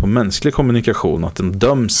dålig på mänsklig kommunikation att den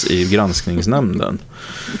döms i granskningsnämnden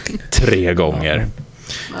 3 gånger.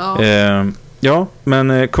 Ja,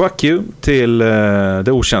 men quack you till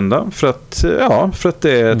Det okända för att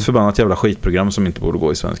det är ett förbannat jävla skitprogram som inte borde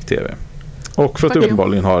gå i svensk tv. Och för att det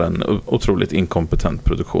uppenbarligen har en otroligt inkompetent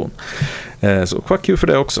produktion. Så quack you för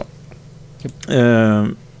det också.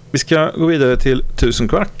 Vi ska gå vidare till 1000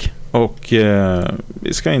 kvack, och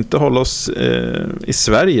vi ska inte hålla oss i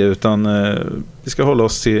Sverige, utan vi ska hålla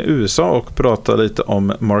oss till USA och prata lite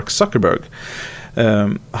om Mark Zuckerberg.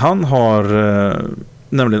 Han har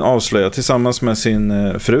nämligen avslöjat tillsammans med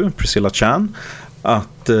sin fru Priscilla Chan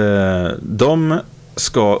att de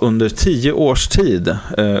ska under 10 års tid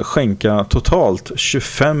skänka totalt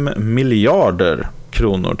 25 miljarder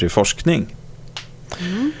kronor till forskning.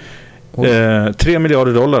 3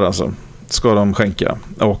 miljarder dollar alltså ska de skänka.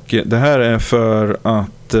 Och det här är för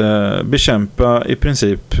att bekämpa i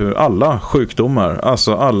princip alla sjukdomar,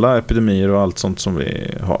 alltså alla epidemier och allt sånt som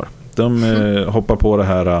vi har. De hoppar på det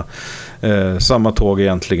här samma tåg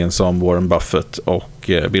egentligen som Warren Buffett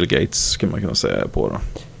och Bill Gates, skulle man kunna säga, på då.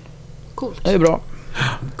 Coolt. Det är bra.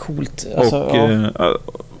 Coolt. Alltså, och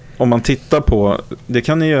om man tittar på, det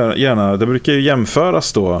kan ni gärna, det brukar ju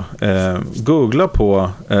jämföras då, googla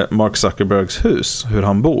på Mark Zuckerbergs hus, hur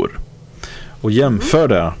han bor, och jämför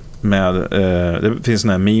det med, det finns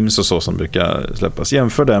såna här memes och så som brukar släppas,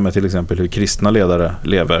 jämför det med till exempel hur kristna ledare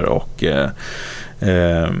lever och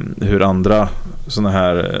hur andra såna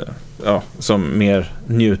här som mer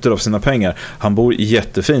njuter av sina pengar. Han bor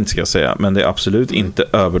jättefint, ska jag säga, men det är absolut inte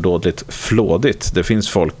överdådligt flådigt. Det finns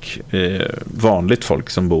folk, vanligt folk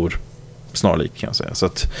som bor snarlik, kan jag säga. Så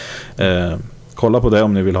att kolla på det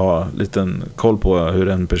om ni vill ha liten koll på hur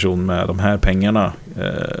en person med de här pengarna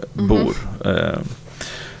bor.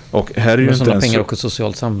 Och här är ju inte ens pengar och ett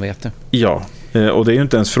socialt samvete. Ja, och det är ju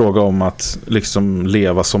inte ens fråga om att liksom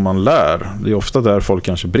leva som man lär. Det är ofta där folk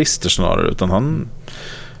kanske brister snarare, utan han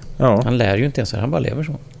lär ju inte ens, han bara lever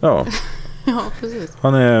så. Ja. Ja, precis.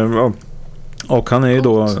 Han är Och han är ju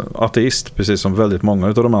då ateist, precis som väldigt många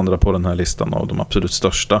av de andra på den här listan av de absolut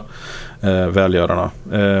största välgörarna.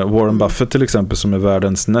 Warren Buffett till exempel, som är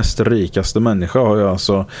världens näst rikaste människa, har ju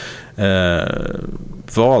alltså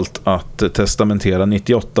valt att testamentera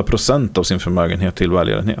 98% av sin förmögenhet till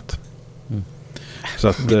välgörenhet. Så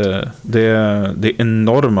att det är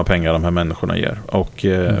enorma pengar de här människorna ger. Och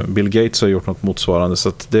Bill Gates har gjort något motsvarande. Så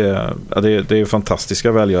att det är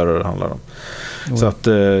fantastiska välgörare det handlar om. Så att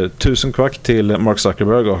 1000 kvack till Mark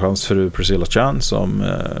Zuckerberg och hans fru Priscilla Chan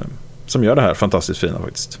som gör det här fantastiskt fina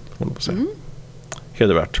faktiskt. Håller på att säga.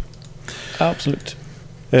 Hedervärt. Absolut.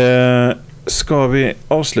 Ska vi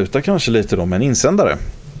avsluta kanske lite då med en insändare?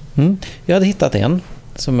 Jag hade hittat en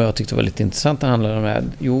som jag tyckte var lite intressant. Det handlar om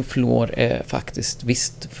att fluor är faktiskt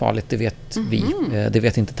visst farligt, det vet vi. Det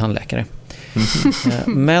vet inte tandläkare.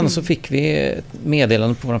 Men så fick vi ett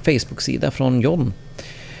meddelande på vår Facebook-sida från John.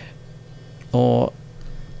 Och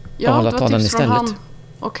alla tar den istället. Han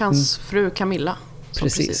och hans fru Camilla som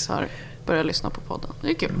precis har börjat lyssna på podden. Det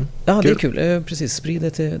är kul. Ja, det är kul. Precis, sprid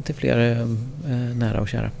det till fler nära och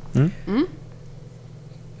kära.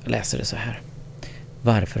 Jag läser det så här.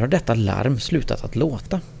 Varför har detta larm slutat att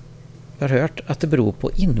låta? Jag har hört att det beror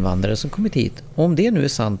på invandrare som kommit hit. Och om det nu är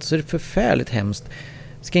sant så är det förfärligt hemskt.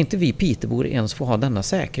 Ska inte vi Peterbor ens få ha denna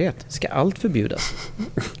säkerhet? Ska allt förbjudas?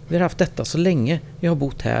 Vi har haft detta så länge jag har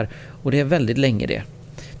bott här och det är väldigt länge det.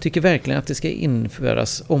 Tycker verkligen att det ska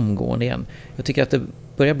införas omgående igen. Jag tycker att det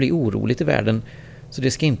börjar bli oroligt i världen, så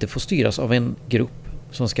det ska inte få styras av en grupp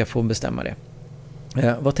som ska få bestämma det.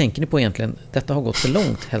 Vad tänker ni på egentligen? Detta har gått för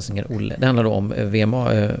långt, hälsningar Olle. Det handlar då om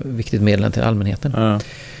VMA, viktigt meddelande till allmänheten.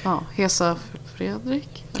 Ja, Hesa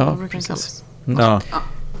Fredrik. Ja, precis. Ja.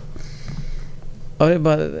 Ja,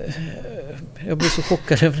 jag blir så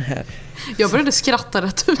chockad över det här. Jag började skratta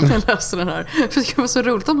rätt ut när jag läste den här. För det var så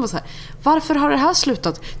roligt att man så här, varför har det här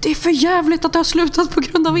slutat? Det är för jävligt att det har slutat på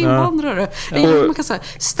grund av invandrare. Man kan säga,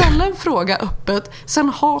 ställa en fråga öppet, sen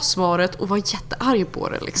ha svaret och vara jättearg på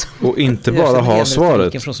det liksom. Och inte bara ha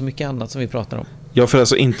svaret. Från så mycket annat som vi pratar om. Ja, för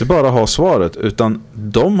alltså inte bara ha svaret, utan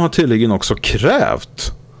de har tydligen också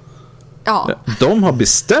krävt. Ja. De har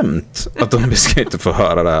bestämt att de ska inte få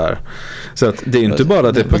höra det här. Så att det är inte bara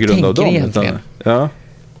att det är på grund av dem. Utan,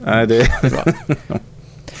 nej, det är...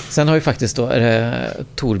 Sen har ju faktiskt då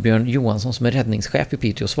Torbjörn Johansson som är räddningschef i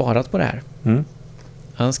Piteå svarat på det här.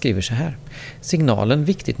 Han skriver så här. Signalen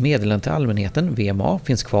viktigt meddelande till allmänheten, VMA,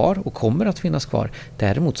 finns kvar och kommer att finnas kvar.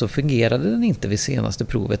 Däremot så fungerade den inte vid senaste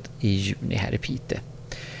provet i juni här i Piteå.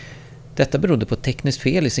 Detta berodde på ett tekniskt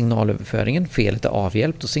fel i signalöverföringen. Felet är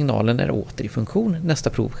avhjälpt och signalen är åter i funktion. Nästa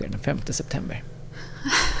prov sker den 5 september.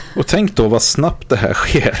 Och tänk då vad snabbt det här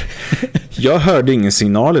sker. Jag hörde ingen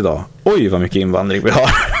signal idag. Oj, vad mycket invandring vi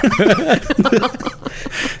har.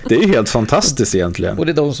 Det är ju helt fantastiskt egentligen. Och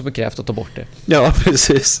det är de som är krävt att ta bort det. Ja,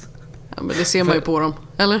 precis. Ja, men det ser man ju på dem,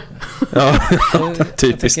 eller? Ja,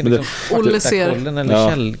 typiskt. Liksom, Olle ser. Eller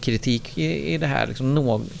källkritik i det här. Liksom,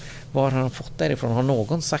 var har han fått det ifrån? Har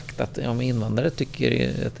någon sagt att invandrare tycker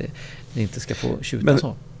att det inte ska få skjuta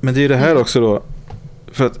så? Men det är ju det här också då.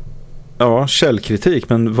 För att, källkritik,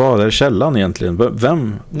 men vad är källan egentligen?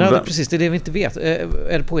 Vem? Nej, precis, det är det vi inte vet.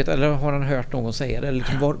 Är det poet, eller har han hört någon säga det? Eller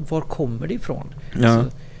liksom, var kommer det ifrån? Ja.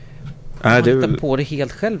 Alltså, om man hittar på det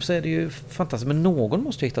helt själv så är det ju fantastiskt. Men någon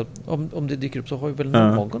måste ju hitta, om det dyker upp så har ju väl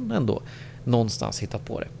någon ändå någonstans hittat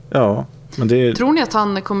på det. Ja, men det... Tror ni att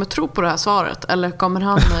han kommer tro på det här svaret? Eller kommer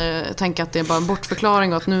han tänka att det är bara en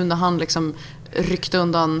bortförklaring och att nu när han liksom ryckte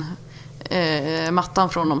undan mattan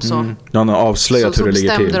från dem så... Ja, han har avslöjat hur det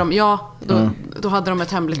ligger till. Då hade de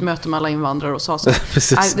ett hemligt möte med alla invandrare och sa så.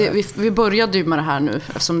 Vi började ju med det här nu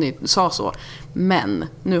eftersom ni sa så. Men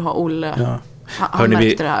nu har Olle... Ja.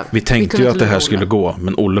 Hörrni, vi tänkte ju att det här skulle gå,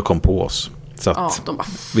 men Olle kom på oss. Så att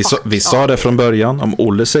vi sa det från början. Om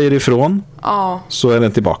Olle säger ifrån så är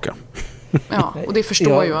den tillbaka. Ja, och det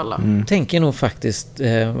förstår ju alla. Tänker nog faktiskt,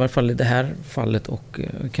 i varje fall i det här fallet och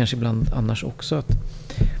kanske ibland annars också, att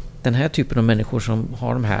den här typen av människor som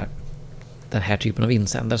har den här typen av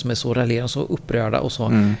insändare som är så raljerande, så upprörda och så,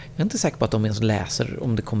 jag är inte säker på att de ens läser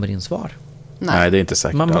om det kommer in svar. Nej, det är inte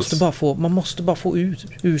säkert. Man måste bara få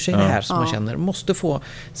ur sig det här som man känner. Man måste få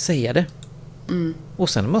säga det. Och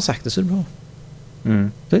sen när man sagt det så är det bra.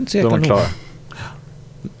 Det är inte så jäkla noga.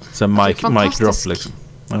 Sen mic drop liksom.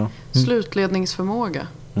 Ja. Slutledningsförmåga.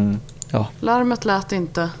 Ja. Larmet lät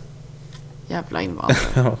inte. Jävla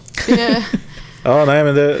invandrare. Ja, nej,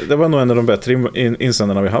 men det var nog en av de bättre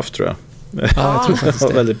insändarna vi haft, tror jag. Ja, jag tror faktiskt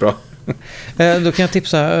det. Väldigt bra. Då kan jag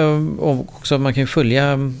tipsa om också, man kan ju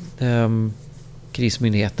följa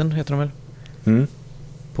Krismyndigheten, heter de väl?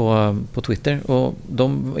 på Twitter, och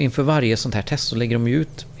inför varje sånt här test så lägger de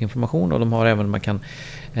ut information, och de har även, man kan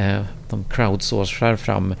de crowdsourcar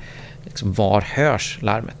fram liksom, var hörs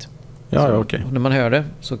larmet. Ja, okej. När man hör det,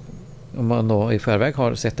 så om man då i förväg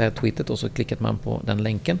har sett det här tweetet och så klickar man på den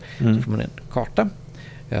länken, så får man en karta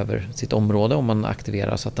över sitt område, om man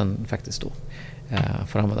aktiverar så att den faktiskt då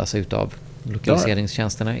får använda sig utav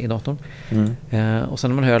lokaliseringstjänsterna i datorn. Och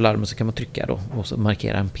sen när man hör larmet så kan man trycka då och så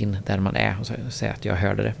markera en pin där man är och säga att jag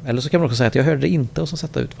hörde det. Eller så kan man också säga att jag hörde det inte och så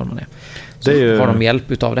sätta ut var man är. Så har de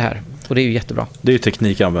hjälp utav det här. Och det är ju jättebra. Det är ju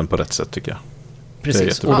teknik använd på rätt sätt, tycker jag.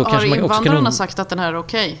 Precis. Och då har invandrarna sagt att den här är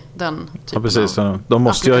okej? Den typen. Ja, precis. De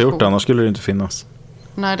måste ju ha gjort det, annars skulle det inte finnas.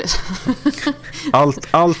 Nej,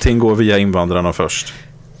 Allting går via invandrarna först.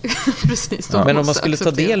 Precis, men om man skulle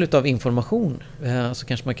ta del av information så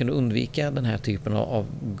kanske man kunde undvika den här typen av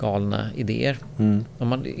galna idéer. Om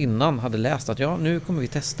man innan hade läst att nu kommer vi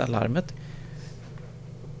testa larmet,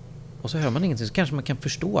 och så hör man ingenting, så kanske man kan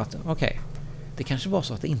förstå att det kanske var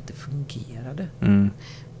så att det inte fungerade.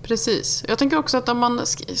 Precis. Jag tänker också att om man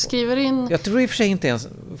skriver in... Jag tror i och för sig inte ens,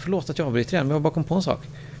 förlåt att jag avbryter igen, men jag bara kom på en sak.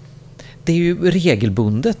 Det är ju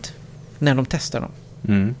regelbundet när de testar dem.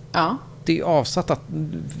 Ja. Det är avsatt att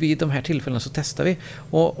vid de här tillfällena så testar vi.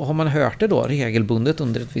 Och har man hört det då regelbundet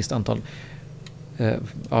under ett visst antal,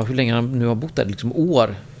 hur länge han nu har bott där, liksom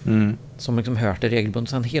år, som liksom hört det regelbundet,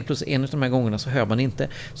 sen helt plötsligt en av de här gångerna så hör man inte,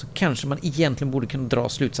 så kanske man egentligen borde kunna dra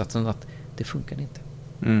slutsatsen att det funkar inte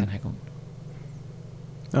den här gången.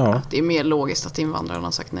 Ja. Det är mer logiskt att invandrarna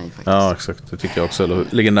har sagt nej faktiskt. Ja, exakt. Det tycker jag också. Eller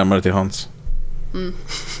ligger närmare till hands.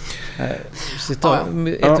 Ett av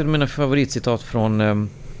mina favoritcitat från en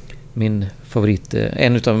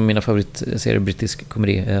av mina favoritserier, brittisk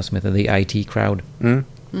komedi som heter The IT Crowd.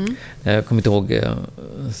 Jag kommer inte ihåg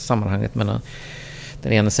sammanhanget, men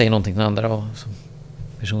den ena säger någonting till den andra, och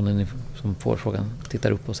personen som får frågan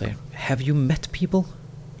tittar upp och säger "Have you met people?"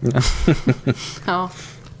 Ja.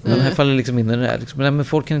 Men den här faller liksom in i det där. Liksom, men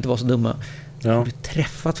folk kan inte vara så dumma. Har du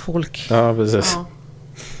träffat folk? Ja, precis.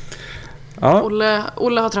 Ja.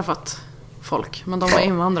 Olle har träffat folk, men de är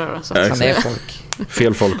invandrare. Så han är folk.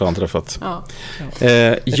 Fel folk har han träffat.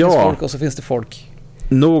 Det finns folk och så finns det folk.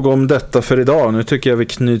 Nog om detta för idag. Nu tycker jag vi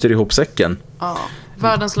knyter ihop säcken. Ja,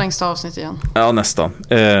 världens längsta avsnitt igen. Ja, nästan.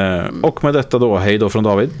 Och med detta då, hej då från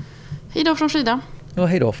David. Hej då från Frida. Och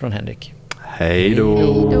hej då från Henrik. Hej då.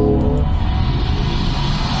 Hej då.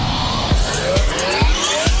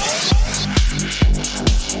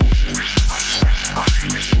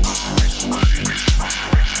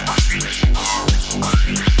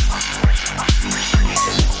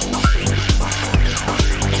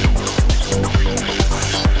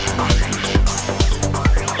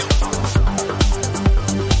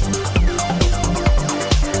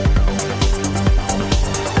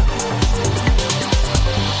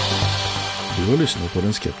 Du har lyssnat på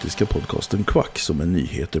den skeptiska podcasten Quack, som är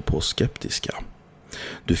nyheter på skeptiska.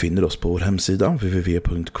 Du finner oss på vår hemsida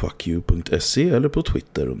www.quacku.se eller på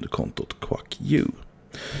Twitter under kontot quacku.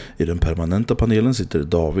 I den permanenta panelen sitter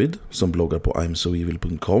David, som bloggar på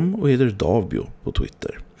imsoevil.com och heter Davbio på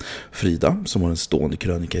Twitter. Frida, som har en stående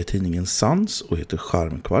krönika i tidningen Sans och heter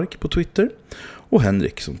Charmkvark på Twitter. Och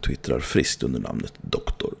Henrik, som twittrar friskt under namnet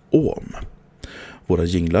Dr. Ohm. Våra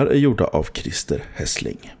jinglar är gjorda av Christer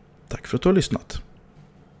Hessling. Tack för att du har lyssnat.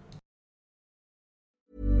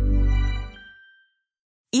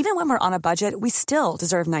 Even when we're on a budget, we still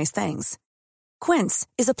deserve nice things. Quince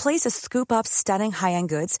is a place to scoop up stunning high-end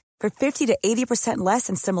goods for 50 to 80% less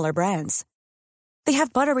than similar brands. They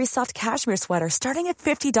have buttery soft cashmere sweaters starting at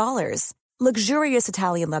 $50, luxurious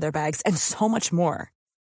Italian leather bags, and so much more.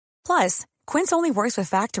 Plus, Quince only works with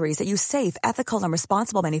factories that use safe, ethical, and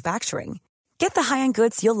responsible manufacturing. Get the high-end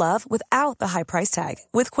goods you'll love without the high price tag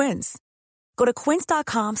with Quince. Go to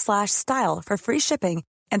quince.com/style for free shipping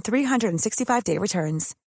and 365-day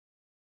returns.